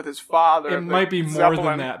measure with his father. It might be more Zeppelin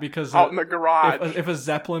than that because out in the garage. If a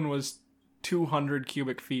Zeppelin was 200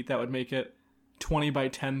 cubic feet, that would make it 20 by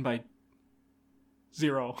 10 by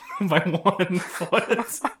 0 by 1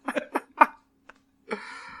 foot.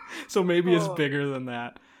 So maybe it's bigger than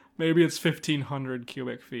that. Maybe it's 1,500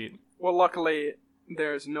 cubic feet. Well, luckily,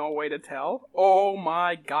 there's no way to tell. Oh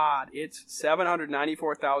my god, it's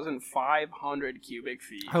 794,500 cubic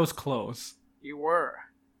feet. I was close. You were.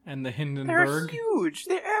 And the They're Hindenburg? huge.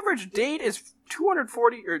 Their average date is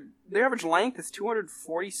 240, or their average length is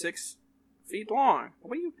 246 feet long.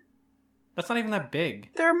 What do you... That's not even that big.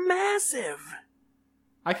 They're massive.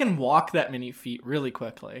 I can walk that many feet really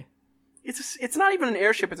quickly. It's not even an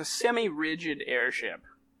airship, it's a semi-rigid airship.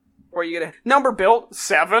 Where you get a number built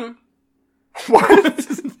 7. What?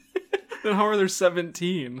 Then how are there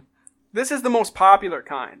 17? This is the most popular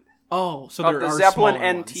kind. Oh, so of there the are Zeppelin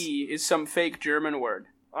smaller NT ones. is some fake German word.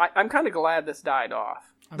 I'm kind of glad this died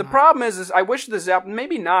off. The not. problem is I wish the Zeppelin,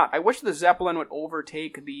 maybe not, I wish the Zeppelin would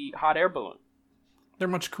overtake the hot air balloon. They're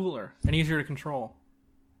much cooler and easier to control.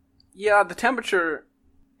 Yeah, the temperature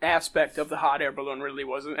aspect of the hot air balloon really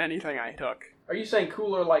wasn't anything I took. Are you saying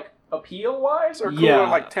cooler like appeal-wise or cooler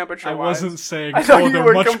like temperature-wise? I wasn't saying, I thought you they're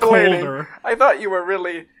were much complaining. colder. I thought you were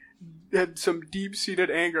really had some deep-seated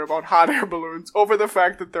anger about hot air balloons over the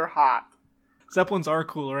fact that they're hot. Zeppelins are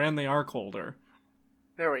cooler and they are colder.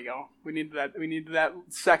 There we go. We need that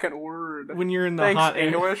second word. When you're in the Thanks, hot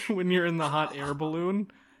English. when you're in the hot air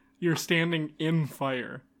balloon, you're standing in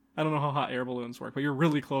fire. I don't know how hot air balloons work, but you're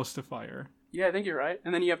really close to fire. Yeah, I think you're right.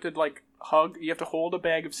 And then you have to you have to hold a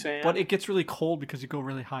bag of sand. But it gets really cold because you go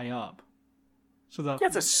really high up. So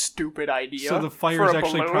that's a stupid idea. So the fire for is a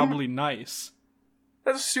actually balloon. probably nice.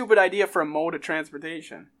 That's a stupid idea for a mode of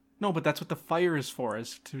transportation. No, but that's what the fire is for,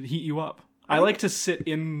 is to heat you up. I like to sit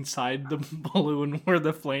inside the balloon where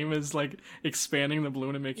the flame is expanding the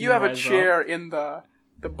balloon and making You have a rise chair up. in the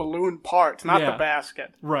balloon part, not the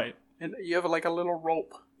basket. Right. And you have a little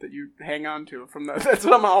rope that you hang on to from that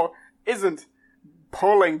somehow isn't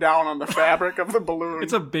pulling down on the fabric of the balloon.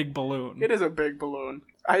 It's a big balloon. It is a big balloon.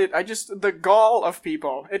 I just, the gall of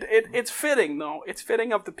people, it's fitting though, it's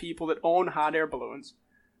fitting of the people that own hot air balloons,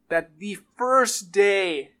 that the first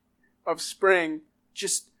day of spring,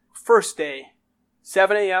 first day,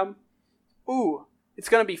 7 a.m., ooh, it's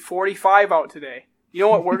gonna be 45 out today. You know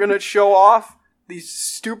what we're gonna show off? These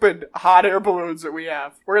stupid hot air balloons that we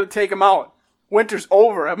have. We're gonna take them out. Winter's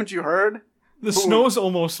over, haven't you heard? The snow's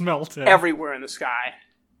almost melted. Everywhere in the sky.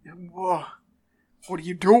 Whoa. What are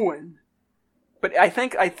you doing? But I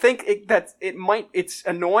think it's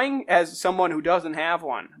annoying as someone who doesn't have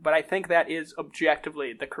one, but I think that is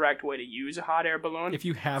objectively the correct way to use a hot air balloon. If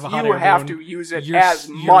you have a hot air balloon, you have to use it as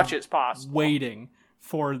much as possible. Waiting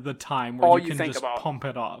for the time where you can think just about. Pump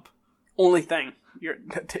it up. Only thing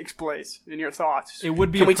that takes place in your thoughts. It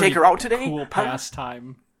would be Can we take her out today? Cool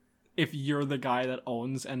pastime if you're the guy that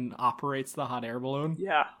owns and operates the hot air balloon.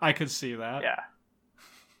 Yeah. I could see that. Yeah.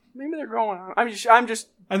 Maybe they're going on. I'm just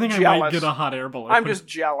I think jealous. I might get a hot air balloon. I'm just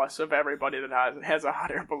jealous of everybody that has a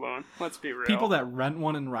hot air balloon. Let's be real. People that rent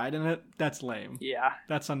one and ride in it, that's lame. Yeah.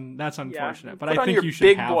 That's unfortunate. Yeah. But Put I on think your you should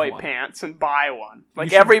big have boy one. pants and buy one. Like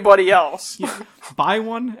should- everybody else. Buy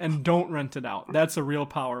one and don't rent it out. That's a real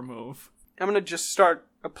power move. I'm going to just start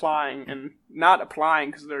applying, and not applying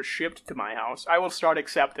because they're shipped to my house. I will start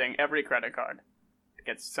accepting every credit card that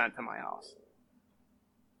gets sent to my house.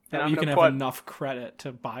 That And you I'm can gonna have put enough credit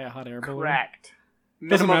to buy a hot air balloon. correct.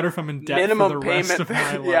 Doesn't matter if I'm in debt for the rest of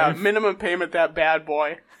my life. Yeah, minimum payment that bad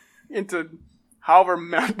boy into however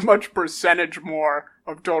much percentage more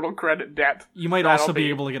of total credit debt. You might also be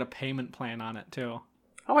able to get a payment plan on it, too.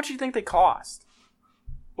 How much do you think they cost?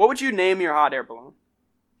 What would you name your hot air balloon?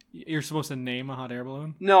 You're supposed to name a hot air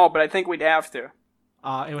balloon? No, but I think we'd have to.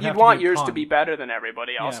 You'd want yours to be better than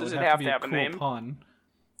everybody else's. Yeah, It'd have to have a cool name. Pun.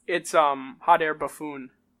 It's hot air buffoon.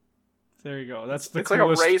 There you go. That's the it's like a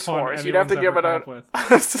racehorse. You'd have to give it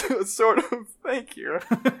a sort of thank you.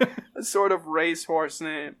 A sort of racehorse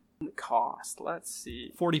name. Cost. Let's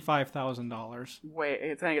see. $45,000.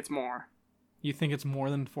 Wait, I think it's more. You think it's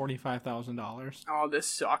more than $45,000? Oh, this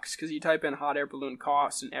sucks because you type in hot air balloon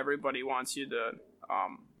cost and everybody wants you to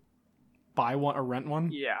buy one or rent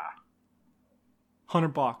one. Yeah.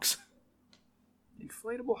 $100.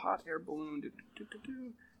 Inflatable hot air balloon.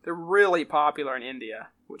 They're really popular in India,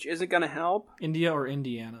 which isn't going to help. India or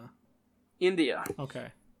Indiana? India. Okay.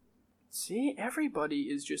 See, everybody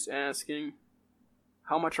is just asking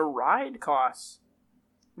how much a ride costs.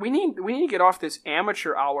 We need to get off this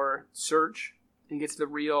amateur hour search and get to the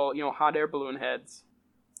real, hot air balloon heads.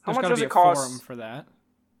 How much does it cost? Forum for that.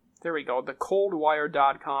 There we go. The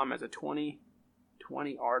coldwire.com has a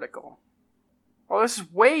 2020 article. Oh, this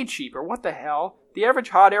is way cheaper. What the hell? The average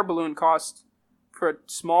hot air balloon cost for a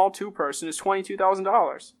small two-person is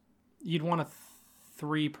 $22,000. You'd want a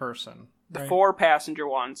three-person. The right? 4-passenger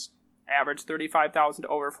ones average $35,000 to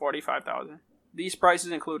over $45,000. These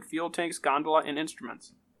prices include fuel tanks, gondola, and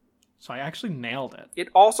instruments. So I actually nailed it. It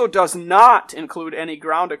also does not include any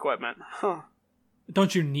ground equipment. Huh.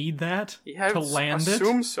 Don't you need that to land it? I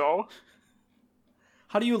assume so.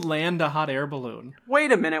 How do you land a hot air balloon?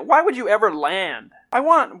 Wait a minute. Why would you ever land?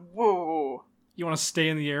 Whoa. You want to stay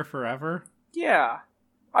in the air forever? Yeah.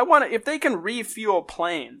 If they can refuel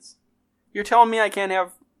planes, you're telling me I can't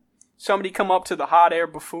have somebody come up to the hot air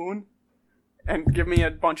buffoon and give me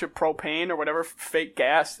a bunch of propane or whatever fake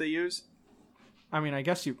gas they use? I mean, I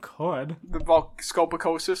guess you could. The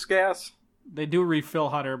scopocosis gas? They do refill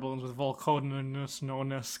hot air balloons with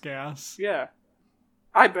volcaninous gas. Yeah.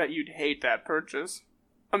 I bet you'd hate that purchase.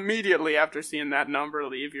 Immediately after seeing that number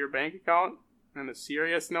leave your bank account, on a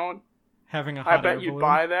serious note, having a hot air balloon. I bet you'd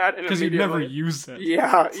buy that. Because you'd never use it.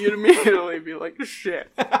 Yeah, you'd immediately be like, shit,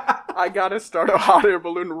 I gotta start a hot air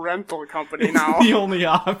balloon rental company now. It's the only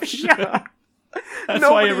option. Yeah. That's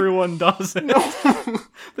why everyone does it. No.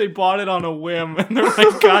 They bought it on a whim, and they're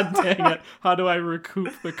like, God dang it, how do I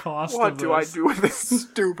recoup the cost of this? What do I do with this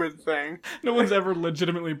stupid thing? No one's ever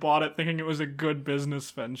legitimately bought it thinking it was a good business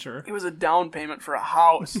venture. It was a down payment for a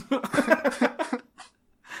house.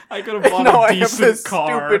 I could have bought a decent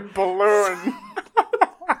car. Stupid balloon.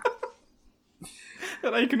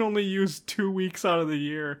 That I can only use 2 weeks out of the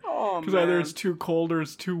year. Because either it's too cold or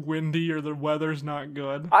it's too windy or the weather's not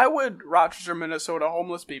good. I would Rochester, Minnesota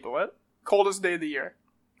homeless people it. Coldest day of the year.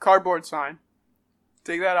 Cardboard sign.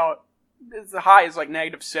 Take that out. The high is like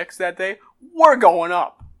 -6 that day. We're going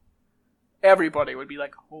up. Everybody would be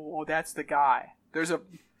like, oh, that's the guy. There's a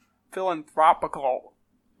philanthropical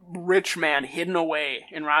rich man hidden away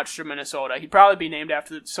in Rochester, Minnesota. He'd probably be named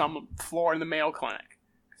after some floor in the Mayo Clinic.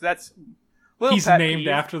 That's... He's named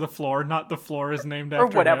after the floor, not the floor is named after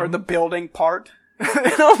him. Or whatever, the building part. That's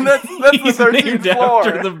the 13th named floor.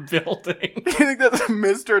 After the building. You think that's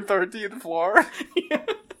Mr. 13th floor? Yeah.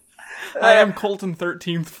 I am Colton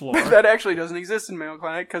 13th floor. That actually doesn't exist in Mayo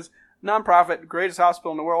Clinic because nonprofit, greatest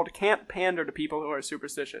hospital in the world, can't pander to people who are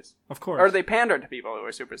superstitious. Of course. Or they pander to people who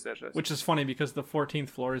are superstitious. Which is funny because the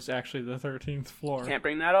 14th floor is actually the 13th floor. Can't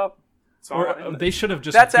bring that up. Or they should have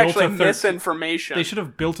just That's built actually misinformation. They should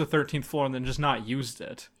have built a 13th floor and then just not used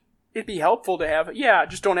it. It'd be helpful to have it. Yeah,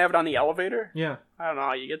 just don't have it on the elevator. Yeah. I don't know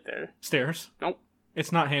how you get there. Stairs? Nope.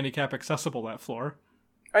 It's not handicap accessible, that floor.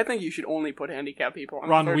 I think you should only put handicapped people on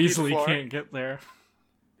Ron the 13th Weasley floor. can't get there.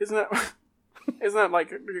 Isn't that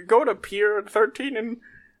like, go to Pier 13 and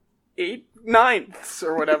 8/9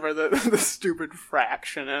 or whatever the stupid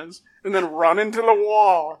fraction is, and then run into the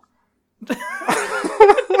wall.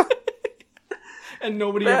 And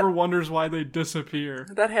nobody ever wonders why they disappear.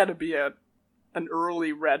 That had to be an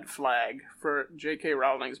early red flag for J.K.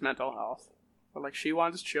 Rowling's mental health. But like, she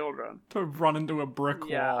wants children. To run into a brick wall.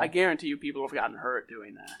 Yeah, I guarantee you people have gotten hurt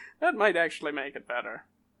doing that. That might actually make it better.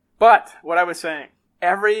 But, what I was saying,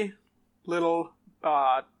 every little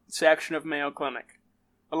section of Mayo Clinic,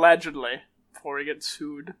 allegedly, before he gets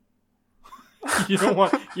sued. You don't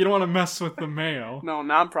want to mess with the Mayo. No,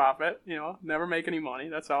 non-profit, never make any money.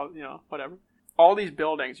 That's all, whatever. All these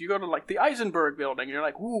buildings, you go to like the Eisenberg building, and you're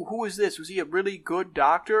like, ooh, who is this? Was he a really good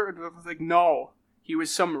doctor? And I was like, no. He was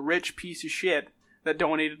some rich piece of shit that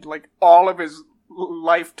donated like all of his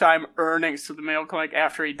lifetime earnings to the Mayo Clinic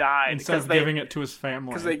after he died. Instead of giving it to his family.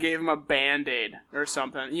 Because they gave him a Band-Aid or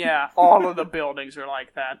something. Yeah, all of the buildings are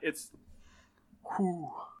like that. It's...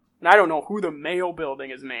 Whew. And I don't know who the Mayo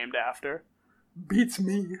building is named after. Beats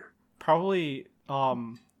me. Probably,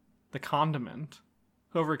 the condiment.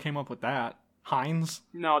 Whoever came up with that. Heinz?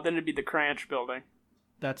 No, then it'd be the Cranch building.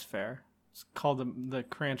 That's fair. It's called the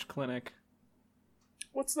Cranch Clinic.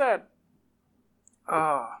 What's that?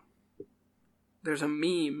 There's a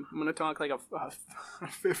meme. I'm going to talk like a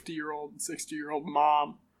 50-year-old, 60-year-old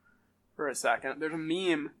mom for a second. There's a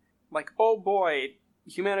meme like, oh boy,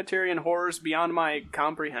 humanitarian horrors beyond my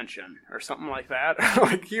comprehension, or something like that.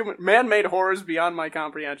 Like, man-made horrors beyond my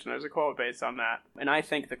comprehension. There's a quote based on that. And I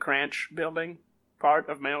think the Cranch building part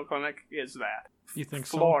of Mayo Clinic is that. You think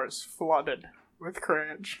Floors flooded with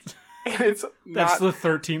Cranch. And it's That's the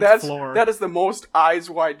 13th floor. That is the most eyes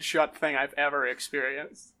wide shut thing I've ever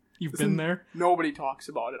experienced. You've been there? Nobody talks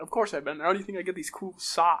about it. Of course I've been there. How do you think I get these cool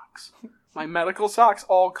socks? My medical socks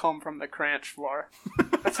all come from the Cranch floor.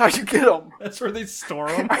 That's how you get them. That's where they store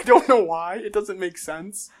them? I don't know why. It doesn't make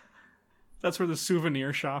sense. That's where the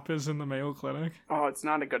souvenir shop is in the Mayo Clinic? Oh, it's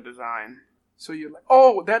not a good design. So you're like,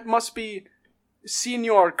 oh, that must be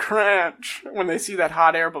Senior Cranch. When they see that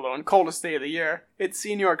hot air balloon, coldest day of the year, it's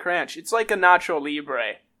Senior Cranch. It's like a Nacho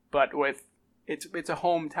Libre, but with... It's a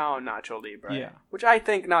hometown Nacho Libre. Yeah. Which I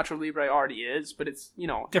think Nacho Libre already is, but it's,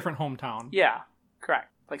 different hometown. Yeah, correct.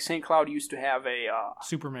 Like St. Cloud used to have a...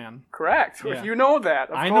 Superman. Correct. Yeah. You know that,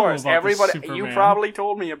 of I course. know about Everybody, Superman. you probably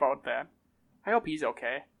told me about that. I hope he's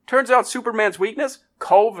okay. Turns out Superman's weakness?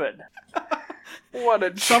 COVID. What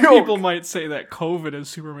a joke. Some people might say that COVID is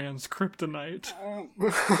Superman's kryptonite.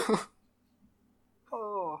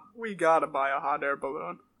 Oh, we gotta buy a hot air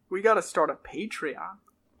balloon. We gotta start a Patreon.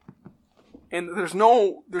 And there's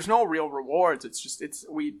no real rewards.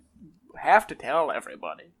 We have to tell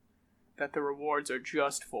everybody that the rewards are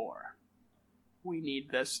just for, we need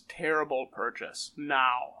this terrible purchase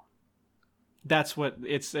now. That's what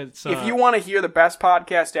it's. If you want to hear the best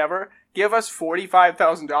podcast ever, give us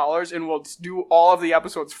 $45,000 and we'll do all of the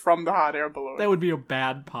episodes from the hot air balloon. That would be a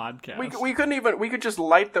bad podcast. We could just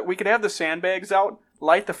we could have the sandbags out,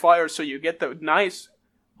 light the fire so you get the nice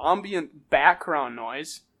ambient background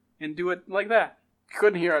noise. And do it like that. You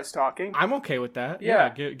couldn't hear us talking. I'm okay with that. Yeah.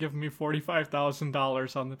 Give me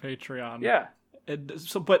 $45,000 on the Patreon. Yeah.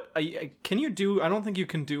 Can you do... I don't think you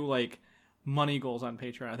can do, like, money goals on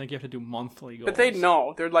Patreon. I think you have to do monthly goals. But they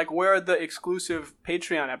know. They're like, where are the exclusive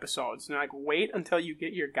Patreon episodes? And they're like, wait until you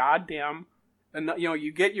get your goddamn...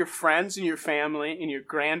 you get your friends and your family and your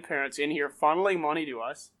grandparents in here funneling money to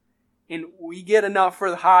us. And we get enough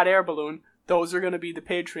for the hot air balloon. Those are going to be the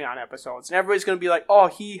Patreon episodes. And everybody's going to be like, oh,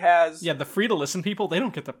 he has... Yeah, the free-to-listen people, they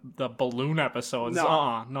don't get the balloon episodes.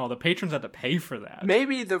 No. No, the patrons have to pay for that.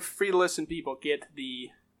 Maybe the free-to-listen people get the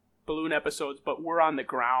balloon episodes, but we're on the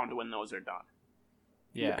ground when those are done.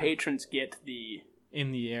 Yeah. The patrons get the...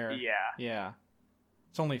 In the air. Yeah. Yeah.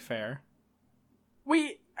 It's only fair.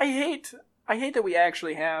 I hate that we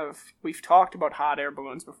actually have... We've talked about hot air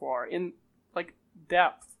balloons before in, like,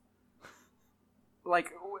 depth.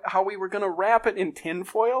 Like, how we were going to wrap it in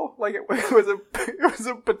tinfoil. Like, it was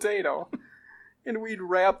a potato. And we'd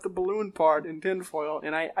wrap the balloon part in tinfoil.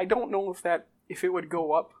 And I don't know if it would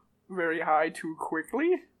go up very high too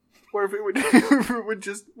quickly. Or if it would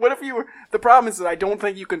just... The problem is that I don't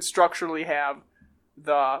think you can structurally have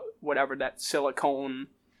that silicone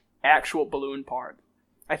actual balloon part.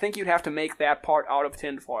 I think you'd have to make that part out of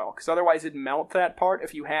tinfoil. Because otherwise it'd melt that part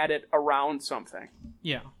if you had it around something.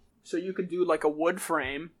 Yeah. So you could do like a wood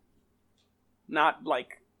frame, not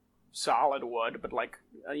like solid wood, but like,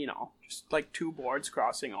 just like two boards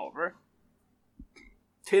crossing over.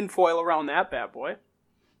 Tin foil around that bad boy.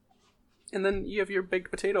 And then you have your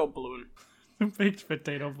baked potato balloon. Baked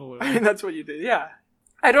potato balloon. And that's what you do, yeah.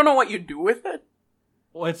 I don't know what you do with it.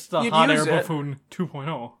 Well, it's the You'd hot air use it. balloon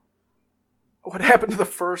 2.0. What happened to the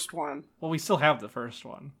first one? Well, we still have the first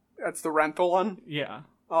one. That's the rental one? Yeah.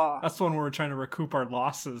 That's the one where we're trying to recoup our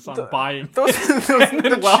losses on buying. Those and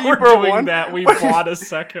then the while we're cheaper doing one. that, we bought a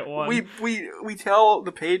second one. We tell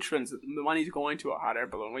the patrons that the money's going to a hot air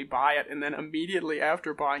balloon. We buy it, and then immediately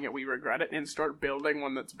after buying it, we regret it and start building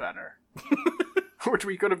one that's better. Which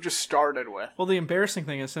we could have just started with. Well, the embarrassing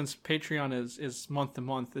thing is, since Patreon is month to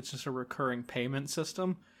month, it's just a recurring payment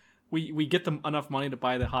system. We get them enough money to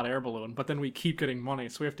buy the hot air balloon, but then we keep getting money,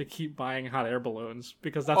 so we have to keep buying hot air balloons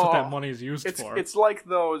because that's what that money is used for. It's like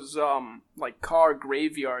those like car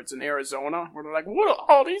graveyards in Arizona where they're like, what are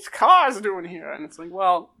all these cars doing here? And it's like,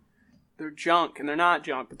 well, they're junk, and they're not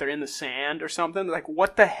junk, but they're in the sand or something. They're like,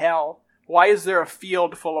 what the hell? Why is there a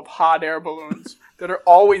field full of hot air balloons that are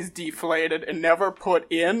always deflated and never put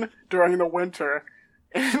in during the winter?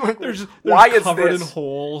 Like, why is covered in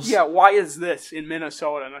holes. Yeah, why is this in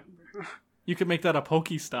Minnesota? You could make that a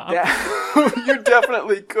Pokestop. You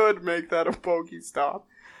definitely could make that a Pokestop.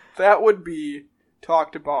 That would be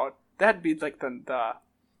talked about. That'd be like the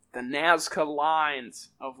Nazca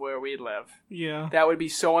lines of where we live. Yeah. That would be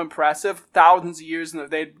so impressive. Thousands of years, and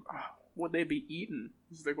would they be eaten?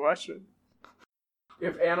 Is the question.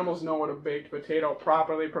 If animals know what a baked potato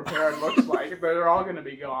properly prepared looks like, they're all going to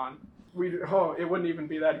be gone. It wouldn't even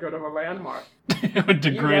be that good of a landmark. It would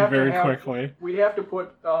degrade very quickly. We'd have to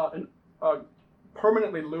put a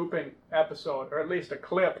permanently looping episode, or at least a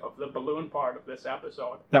clip of the balloon part of this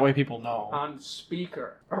episode. That way people know. On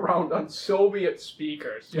Soviet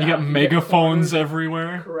speakers. You got megaphones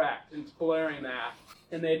everywhere. Correct, and it's blaring that.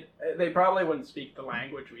 And they probably wouldn't speak the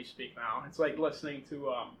language we speak now. It's like listening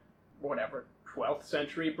to, 12th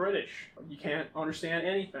century British. You can't understand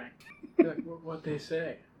anything. Like, what they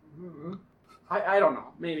say. Mm-hmm. I don't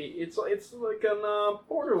know. Maybe it's like on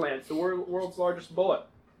Borderlands, the world's largest bullet.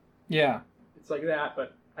 Yeah. It's like that,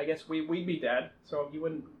 but I guess we'd be dead, so you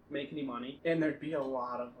wouldn't make any money, and there'd be a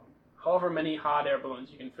lot of them. However many hot air balloons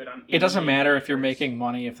you can fit on. It doesn't matter if you're making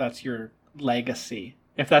money if that's your legacy.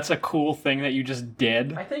 If that's a cool thing that you just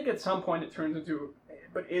did. I think at some point it turns into,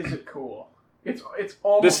 but is it cool? It's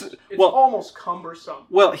almost cumbersome.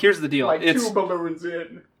 Well, here's the deal. Like 2 balloons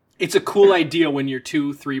in. It's a cool idea when you're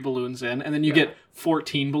 2-3 balloons in, and then you get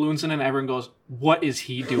 14 balloons in, and everyone goes, "What is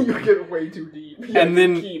he doing?" You get way too deep. And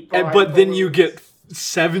then you get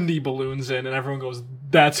 70 balloons in, and everyone goes,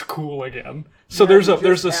 "That's cool again." So there's a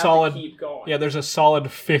solid there's a solid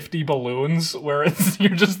 50 balloons where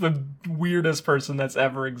you're just the weirdest person that's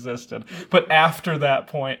ever existed. But after that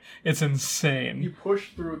point, it's insane. You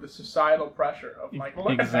push through the societal pressure of like,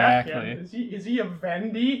 look exactly. at that kid. Is he a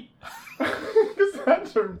Vendy? Because that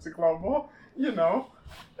term's global. You know,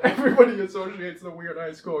 everybody associates the weird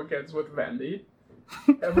high school kids with Vendy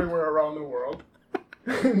everywhere around the world.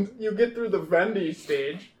 And you get through the Vendy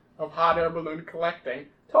stage of hot air balloon collecting.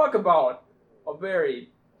 Talk about a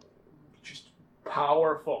very just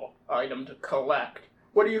powerful item to collect.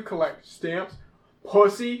 What do you collect? Stamps?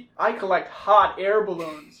 Pussy? I collect hot air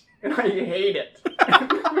balloons, and I hate it.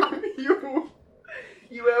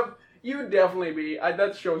 You definitely be.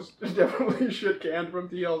 That show's definitely shit canned from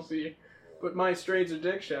TLC. But my strange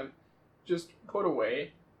addiction, just put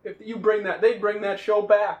away. If you bring that, they bring that show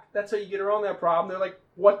back. That's how you get around that problem. They're like,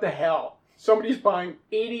 what the hell? Somebody's buying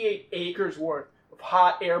 88 acres worth of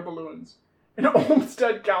hot air balloons in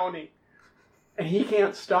Olmsted County, and he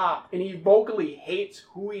can't stop, and he vocally hates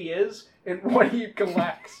who he is and what he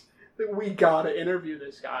collects. We gotta interview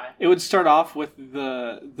this guy. It would start off with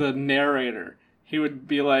the narrator. He would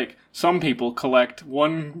be like, some people collect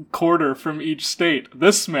 1/4 from each state.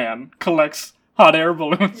 This man collects hot air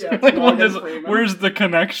balloons. Yeah, like, where's the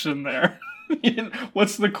connection there?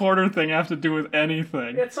 What's the quarter thing have to do with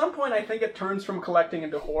anything? At some point, I think it turns from collecting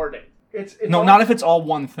into hoarding. It's not if it's all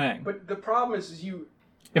one thing. But the problem is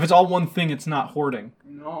if it's all one thing, it's not hoarding.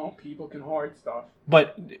 No, people can hoard stuff.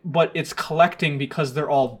 But it's collecting because they're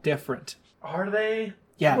all different. Are they?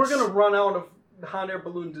 Yes. We're gonna run out of hot air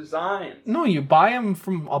balloon designs. No, you buy them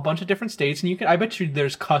from a bunch of different states, and I bet you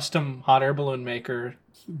there's custom hot air balloon maker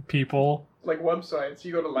people. Like websites.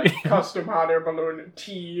 You go to like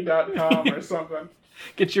customhotairballoon.com or something.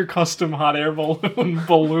 Get your custom hot air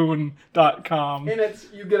balloon.com. And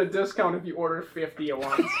you get a discount if you order 50 at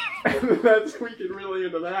once. We get really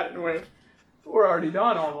into that anyway. We're already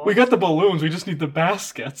done almost. We got the balloons, we just need the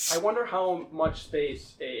baskets. I wonder how much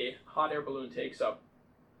space a hot air balloon takes up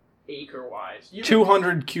acre-wise.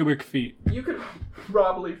 200 cubic feet. You could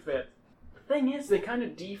probably fit. The thing is, they kind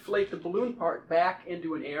of deflate the balloon part back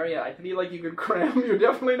into an area. I feel like you could cram, you're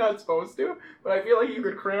definitely not supposed to, but I feel like you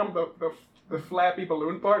could cram the flappy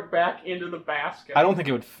balloon part back into the basket. I don't think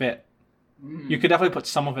it would fit. You could definitely put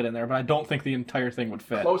some of it in there, but I don't think the entire thing would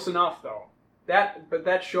fit. Close enough, though. But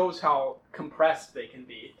that shows how compressed they can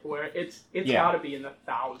be, where it's got to be in the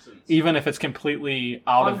thousands. Even if it's completely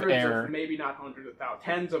out of air. Maybe not hundreds of thousands,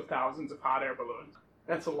 tens of thousands of hot air balloons.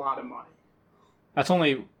 That's a lot of money. That's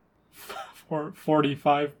only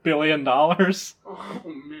 $45 billion. Oh,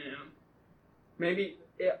 man. Maybe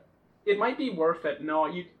it might be worth it. No,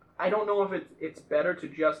 I don't know if it's better to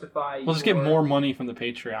justify. We'll just get more money from the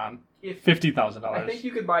Patreon. $50,000. I think you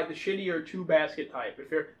could buy the shittier 2-basket type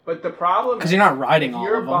but the problem because you're not riding all of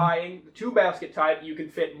them. If you're buying the 2-basket type, you can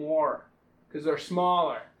fit more because they're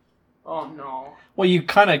smaller. Oh no. Well, you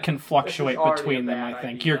kind of can fluctuate already between a them, I bad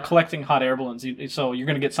think. idea. You're collecting hot air balloons, so you're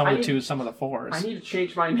going to get some of I the need- 2s, some of the 4s. I need to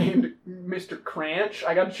change my name to Mr. Cranch.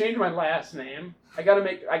 I gotta change my last name. I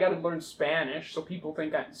gotta learn Spanish so people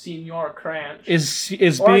think I'm Senor Cranch.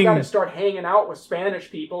 Is Or I being gotta start hanging out with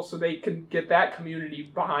Spanish people so they can get that community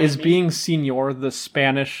behind me. being Senor the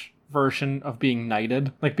Spanish version of being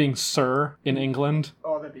knighted? Like being Sir in England?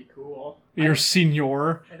 Oh, that'd be cool. You're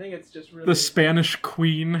Senor. I think it's just really... The Spanish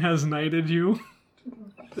Queen has knighted you.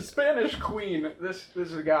 The Spanish Queen, this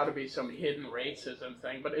has got to be some hidden racism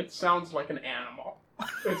thing, but it sounds like an animal.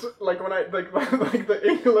 It's like when like the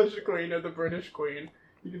English Queen or the British Queen,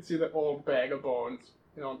 you can see the old bag of bones,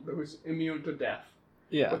 who's immune to death.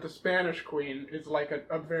 Yeah. But the Spanish Queen is like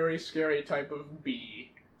a very scary type of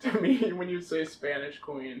bee to me when you say Spanish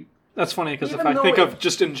Queen. That's funny, because if Even I though think it- of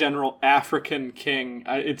just in general African king,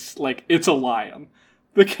 it's a lion.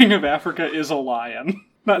 The king of Africa is a lion.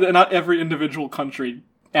 Not every individual country.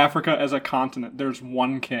 Africa as a continent, there's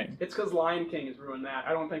one king. It's because Lion King has ruined that.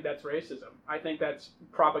 I don't think that's racism. I think that's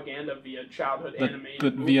propaganda via childhood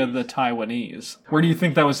animated movies. Via the Taiwanese. Where do you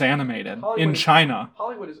think that was animated? Hollywood In is- China.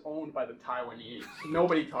 Hollywood is owned by the Taiwanese.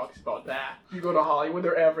 Nobody talks about that. You go to Hollywood,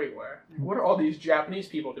 they're everywhere. What are all these Japanese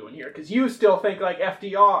people doing here? Because you still think like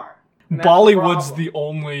FDR. And that's Bollywood's problem. the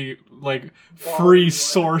only free Bollywood.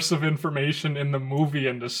 source of information in the movie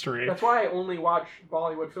industry. That's why I only watch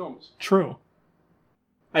Bollywood films. True.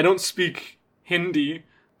 I don't speak Hindi,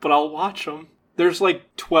 but I'll watch them. There's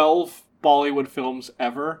 12 Bollywood films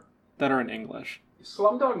ever that are in English. Is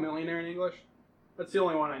Slumdog Millionaire in English? That's the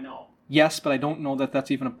only one I know. Yes, but I don't know that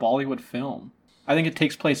that's even a Bollywood film. I think it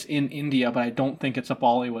takes place in India, but I don't think it's a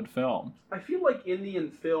Bollywood film. I feel like Indian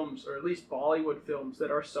films, or at least Bollywood films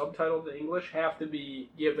that are subtitled in English, have to be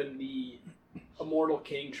given the Immortal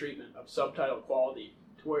King treatment of subtitle quality,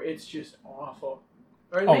 to where it's just awful.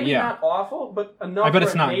 Or Oh, maybe yeah. not awful, but enough I bet for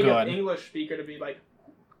it's a not native good. English speaker to be like,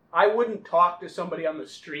 I wouldn't talk to somebody on the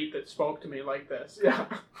street that spoke to me like this. Yeah.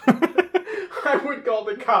 I would call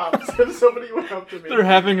the cops if somebody went up to me. They're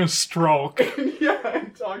having a stroke. Yeah,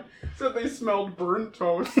 and said they smelled burnt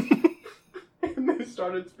toast. And they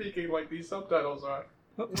started speaking like these subtitles are.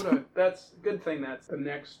 That's a good thing that's the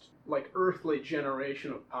next, earthly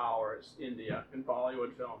generation of powers, India, in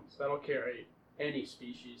Bollywood films. That'll carry any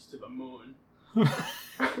species to the moon.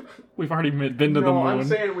 We've already been to the No, moon. I'm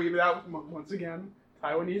saying once again,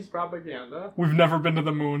 Taiwanese propaganda. We've never been to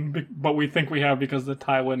the moon, but we think we have because the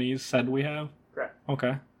Taiwanese said we have. Correct.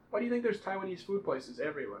 Okay. Why do you think there's Taiwanese food places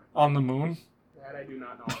everywhere? On the moon? That I do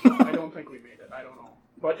not know. I don't think we made it. I don't know.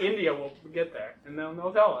 But India will get there, and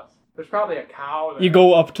they'll tell us. There's probably a cow there. You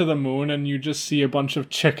go up to the moon and you just see a bunch of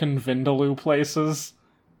chicken vindaloo places.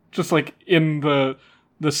 Just in the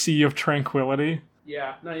Sea of Tranquility.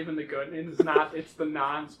 Yeah, not even the good. It's the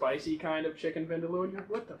non-spicy kind of chicken vindaloo. And you're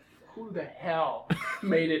like, who the hell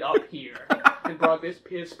made it up here and brought this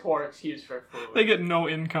piss poor excuse for food? They get no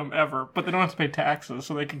income ever, but they don't have to pay taxes,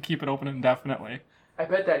 so they can keep it open indefinitely. I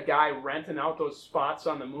bet that guy renting out those spots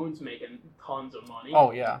on the moon's making tons of money.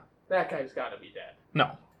 Oh, yeah. That guy's got to be dead.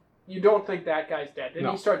 No. You don't think that guy's dead? Didn't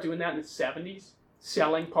No. he start doing that in the 70s?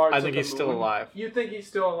 Selling parts I of the think he's still moon? alive. You think he's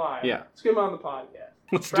still alive? Yeah. Let's get him on the podcast.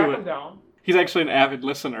 Let's Track do him it. down. He's actually an avid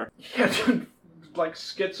listener. Yeah,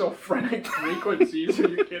 schizophrenic frequencies. Are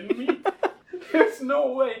you kidding me? There's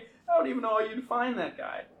no way. I don't even know how you'd find that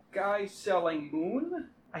guy. Guy selling moon?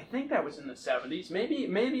 I think that was in the 70s.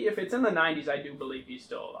 Maybe if it's in the 90s, I do believe he's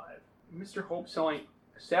still alive. Mr. Hope selling,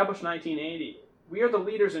 established 1980. We are the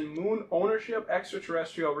leaders in moon ownership,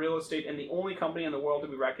 extraterrestrial real estate, and the only company in the world to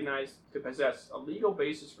be recognized to possess a legal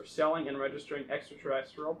basis for selling and registering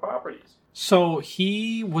extraterrestrial properties. So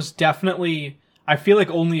he was definitely... I feel like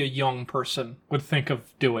only a young person would think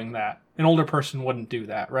of doing that. An older person wouldn't do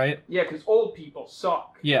that, right? Yeah, because old people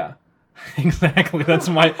suck. Yeah. Exactly. We're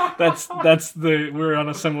on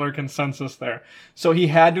a similar consensus there. So he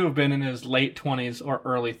had to have been in his late 20s or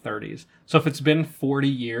early 30s. So if it's been 40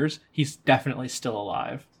 years, he's definitely still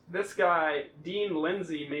alive. This guy, Dean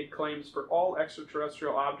Lindsay, made claims for all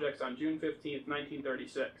extraterrestrial objects on June 15th,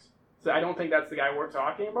 1936. So I don't think that's the guy we're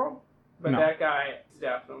talking about, but No. that guy is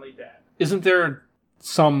definitely dead. Isn't there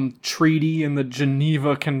some treaty in the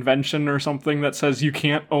Geneva Convention or something that says you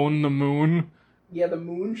can't own the moon? Yeah, the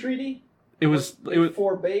Moon Treaty? It was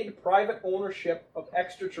forbade private ownership of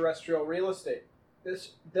extraterrestrial real estate.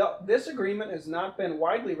 This agreement has not been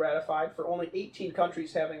widely ratified, for only 18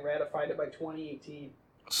 countries having ratified it by 2018.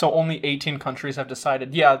 so only 18 countries have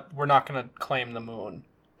decided, yeah, we're not going to claim the moon.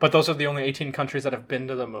 But those are the only 18 countries that have been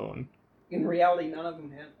to the moon. In reality, none of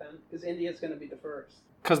them have been, because India's going to be the first.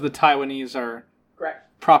 Because the Taiwanese are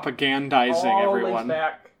Correct. propagandizing All everyone. links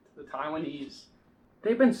back The Taiwanese.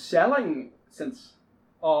 They've been selling since...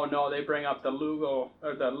 Oh no, they bring up the legal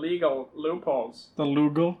loopholes. The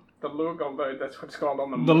Lugal? The legal, that's what it's called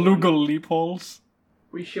on the moon. The Lugal loopholes?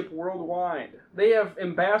 We ship worldwide. They have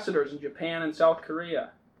ambassadors in Japan and South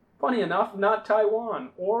Korea. Funny enough, not Taiwan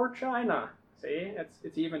or China. See,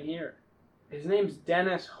 it's even here. His name's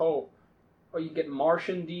Dennis Hope. Oh, you get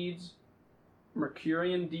Martian deeds,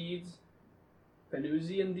 Mercurian deeds,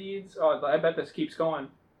 Venusian deeds. Oh, I bet this keeps going.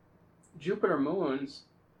 Jupiter moons.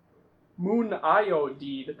 Moon Io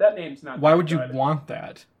deed. That name's not. Why that would you good. want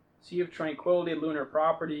that? Sea of Tranquility, lunar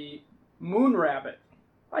property, Moon Rabbit.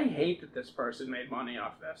 I hate that this person made money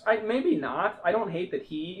off this. Maybe not. I don't hate that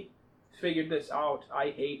he figured this out.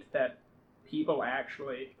 I hate that people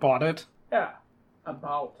actually Bought it? Yeah.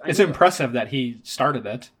 It's impressive that he started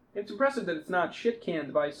it. It's impressive that it's not shit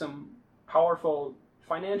canned by some powerful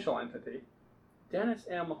financial entity. Dennis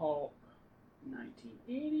M. Hope,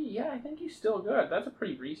 1980. Yeah, I think he's still good. That's a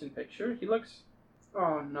pretty recent picture. He looks.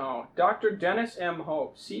 Oh no. Dr. Dennis M.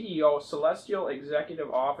 Hope, CEO, Celestial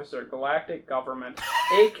Executive Officer, Galactic Government,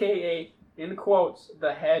 aka, in quotes,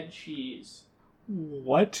 the head cheese.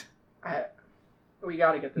 What? We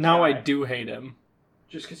gotta get this Now guy. I do hate him.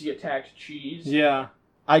 Just because he attacked cheese? Yeah.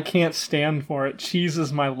 I can't stand for it. Cheese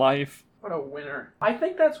is my life. What a winner. I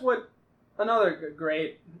think that's what another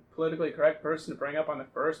great politically correct person to bring up on the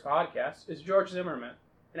first podcast is George Zimmerman.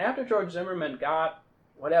 And after George Zimmerman got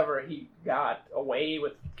whatever he got away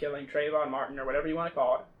with killing Trayvon Martin or whatever you want to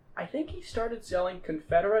call it, I think he started selling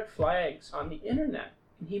Confederate flags on the internet.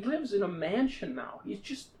 And he lives in a mansion now. He's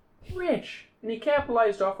just rich. And he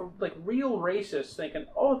capitalized off of like real racists thinking,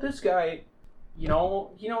 oh, this guy, you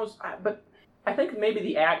know, he knows. But I think maybe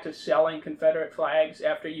the act of selling Confederate flags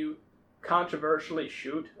after you controversially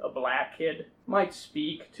shoot a black kid might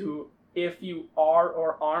speak to if you are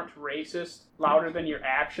or aren't racist louder than your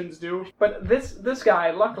actions do. But this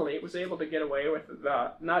guy, luckily, was able to get away with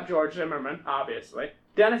not George Zimmerman, obviously.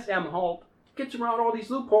 Dennis M. Hope gets around all these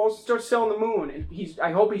loopholes and starts selling the moon. And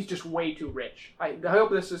I hope he's just way too rich. I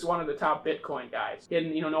hope this is one of the top Bitcoin guys.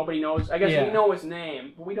 And, nobody knows. I guess we know his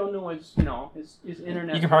name, but we don't know his, his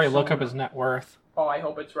internet. You can probably look up his net worth. Oh, I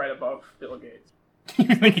hope it's right above Bill Gates.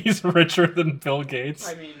 You think he's richer than Bill Gates?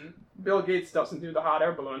 I mean, Bill Gates doesn't do the hot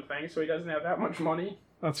air balloon thing, so he doesn't have that much money.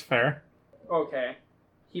 That's fair. Okay.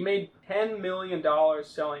 He made $10 million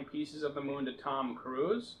selling pieces of the moon to Tom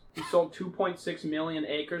Cruise. He sold 2.6 million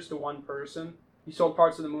acres to one person. He sold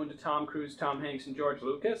parts of the moon to Tom Cruise, Tom Hanks, and George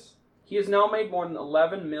Lucas. He has now made more than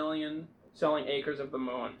 11 million selling acres of the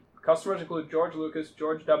moon. Customers include George Lucas,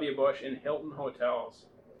 George W. Bush, and Hilton Hotels.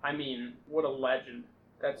 I mean, what a legend.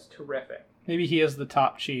 That's terrific. Maybe he is the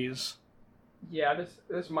top cheese. Yeah,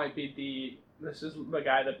 this might be this is the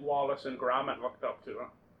guy that Wallace and Gromit looked up to.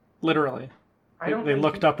 Literally. They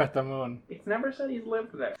looked up at the moon. It's never said he's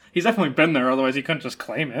lived there. He's definitely been there, otherwise he couldn't just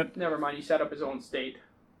claim it. Never mind, he set up his own state.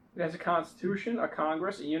 It has a constitution, a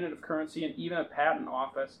congress, a unit of currency, and even a patent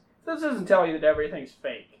office. This doesn't tell you that everything's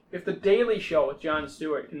fake. If the Daily Show with Jon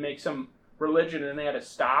Stewart can make some religion and they had to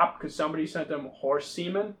stop because somebody sent them horse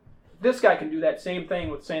semen, this guy can do that same thing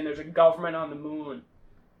with saying there's a government on the moon,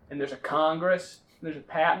 and there's a congress, and there's a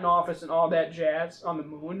patent office and all that jazz on the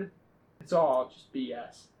moon. It's all just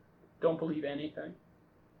BS. Don't believe anything.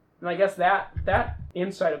 And I guess that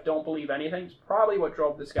insight of don't believe anything is probably what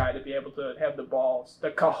drove this guy to be able to have the balls, the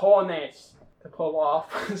cojones, to pull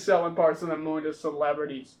off selling parts of the moon to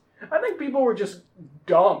celebrities. I think people were just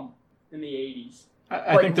dumb in the 80s.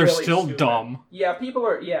 I think they're really still stupid. Dumb. Yeah, people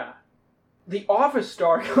are, yeah. The Office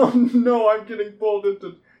star, oh no, I'm getting pulled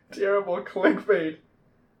into terrible clickbait.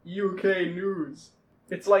 UK news.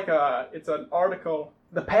 It's like it's an article.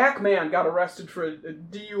 The Pac-Man got arrested for a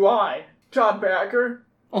DUI. Todd Backer.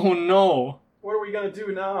 Oh no. What are we gonna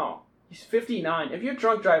do now? He's 59. If you're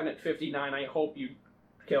drunk driving at 59, I hope you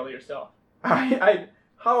kill yourself.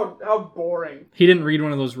 How boring. He didn't read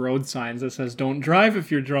one of those road signs that says, don't drive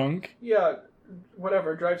if you're drunk. Yeah,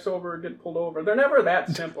 whatever. Drive sober, get pulled over. They're never that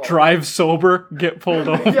simple. Drive sober, get pulled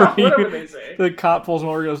over. Yeah, whatever they say. The cop pulls him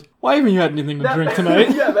over and goes, why haven't you had anything to drink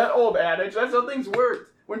tonight? Yeah, that old adage. That's how things worked.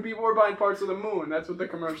 When people were buying parts of the moon, that's what the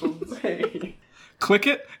commercials would say. Click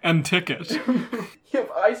it and ticket. If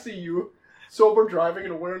I see you sober driving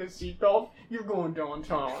and wearing a seatbelt, you're going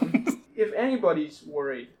downtown. If anybody's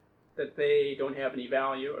worried that they don't have any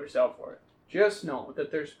value or self-worth, just know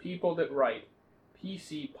that there's people that write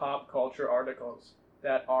PC pop culture articles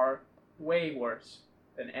that are way worse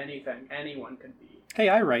than anything anyone can be. Hey,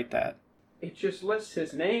 I write that. It just lists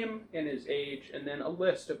his name and his age and then a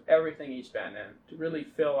list of everything he's been in to really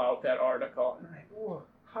fill out that article. And I'm like, whoa,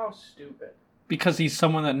 how stupid. Because he's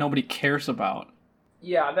someone that nobody cares about.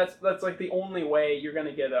 Yeah, that's like the only way you're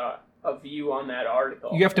gonna get a view on that article.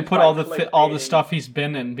 You have to put all the stuff he's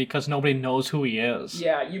been in because nobody knows who he is.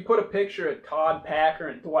 Yeah, you put a picture of Todd Packer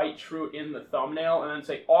and Dwight Schrute in the thumbnail, and then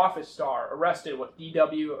say office star arrested with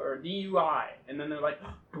DW or DUI, and then they're like,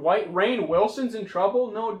 Rainn Wilson's in trouble?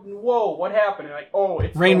 No, whoa, what happened? And like, oh,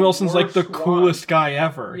 it's Rainn Wilson's like the worst coolest guy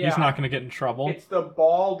ever. Yeah. He's not gonna get in trouble. It's the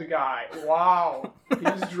bald guy. Wow,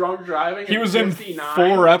 he's drunk driving. He was 59.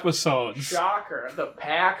 in 4 episodes. Shocker. The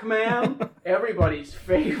Pac-Man, everybody's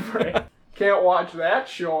favorite. Can't watch that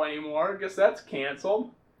show anymore. Guess that's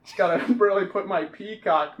canceled. Just gotta really put my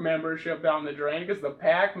Peacock membership down the drain because the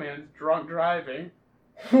Pac-Man's drunk driving.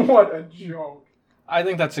 What a joke. I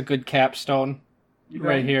think that's a good capstone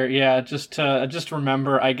right here. Yeah, just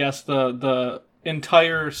remember, I guess, the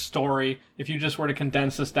entire story. If you just were to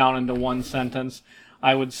condense this down into one sentence,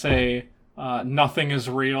 I would say nothing is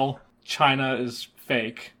real. China is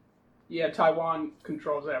fake. Yeah, Taiwan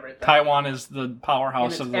controls everything. Taiwan is the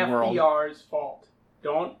powerhouse of the world. And it's FDR's fault.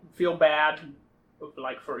 Don't feel bad,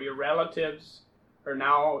 like, for your relatives, or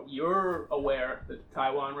now you're aware that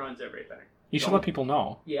Taiwan runs everything. You should let people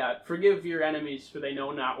know. Yeah, forgive your enemies, for they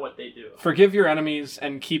know not what they do. Forgive your enemies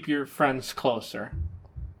and keep your friends closer.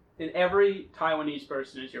 And every Taiwanese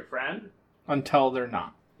person is your friend. Until they're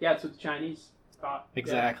not. Yeah, that's what the Chinese thought.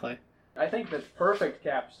 Exactly. Yeah. I think the perfect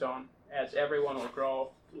capstone, as everyone will grow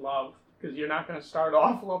love, because you're not going to start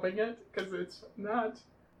off loving it, because it's not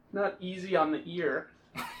easy on the ear,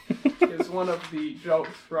 is one of the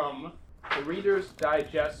jokes from the Reader's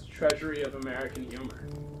Digest Treasury of American Humor.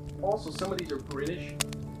 Also, some of these are British.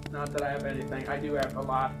 Not that I have anything. I do have a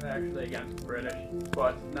lot, actually, against British,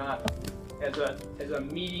 but not as a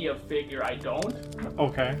media figure, I don't.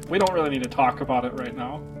 Okay. We don't really need to talk about it right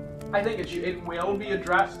now. I think it will be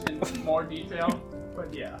addressed in more detail,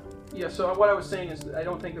 but yeah. Yeah, so what I was saying is that I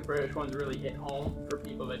don't think the British ones really hit home for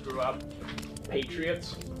people that grew up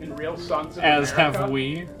patriots and real sons of As America. have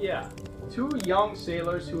we. Yeah. 2 young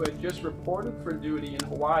sailors who had just reported for duty in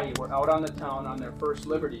Hawaii were out on the town on their first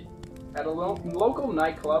liberty. At a local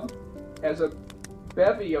nightclub, as a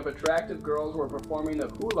bevy of attractive girls were performing the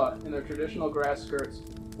hula in their traditional grass skirts,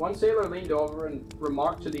 one sailor leaned over and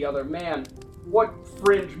remarked to the other, "Man, what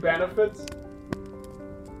fringe benefits?"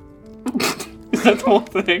 Is that the whole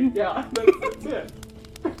thing? Yeah, that's it.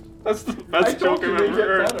 That's the best joke I've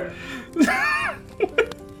ever heard.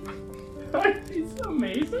 It's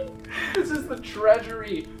amazing. This is the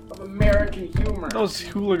treasury of American humor. Those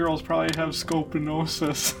hula girls probably have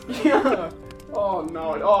scopinosis. Yeah. Oh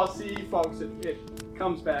no. Oh, see, folks, it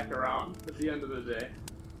comes back around at the end of the day.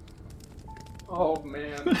 Oh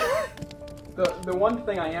man. The one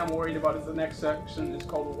thing I am worried about is the next section is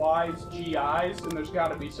called Wives GIs, and there's got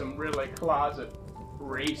to be some really closet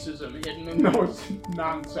racism hidden in those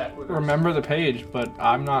non-sequiturs. Remember the page, but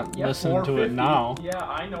I'm not listening to it 450. now. Yeah,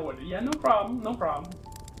 I know it. Yeah, no problem. No problem.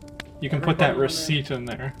 You can put that receipt in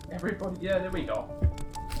there. Everybody, yeah, there we go.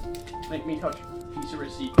 Make me touch a piece of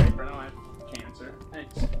receipt paper. Now I have cancer.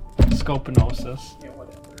 Thanks. Scopinosis. Yeah,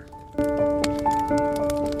 whatever.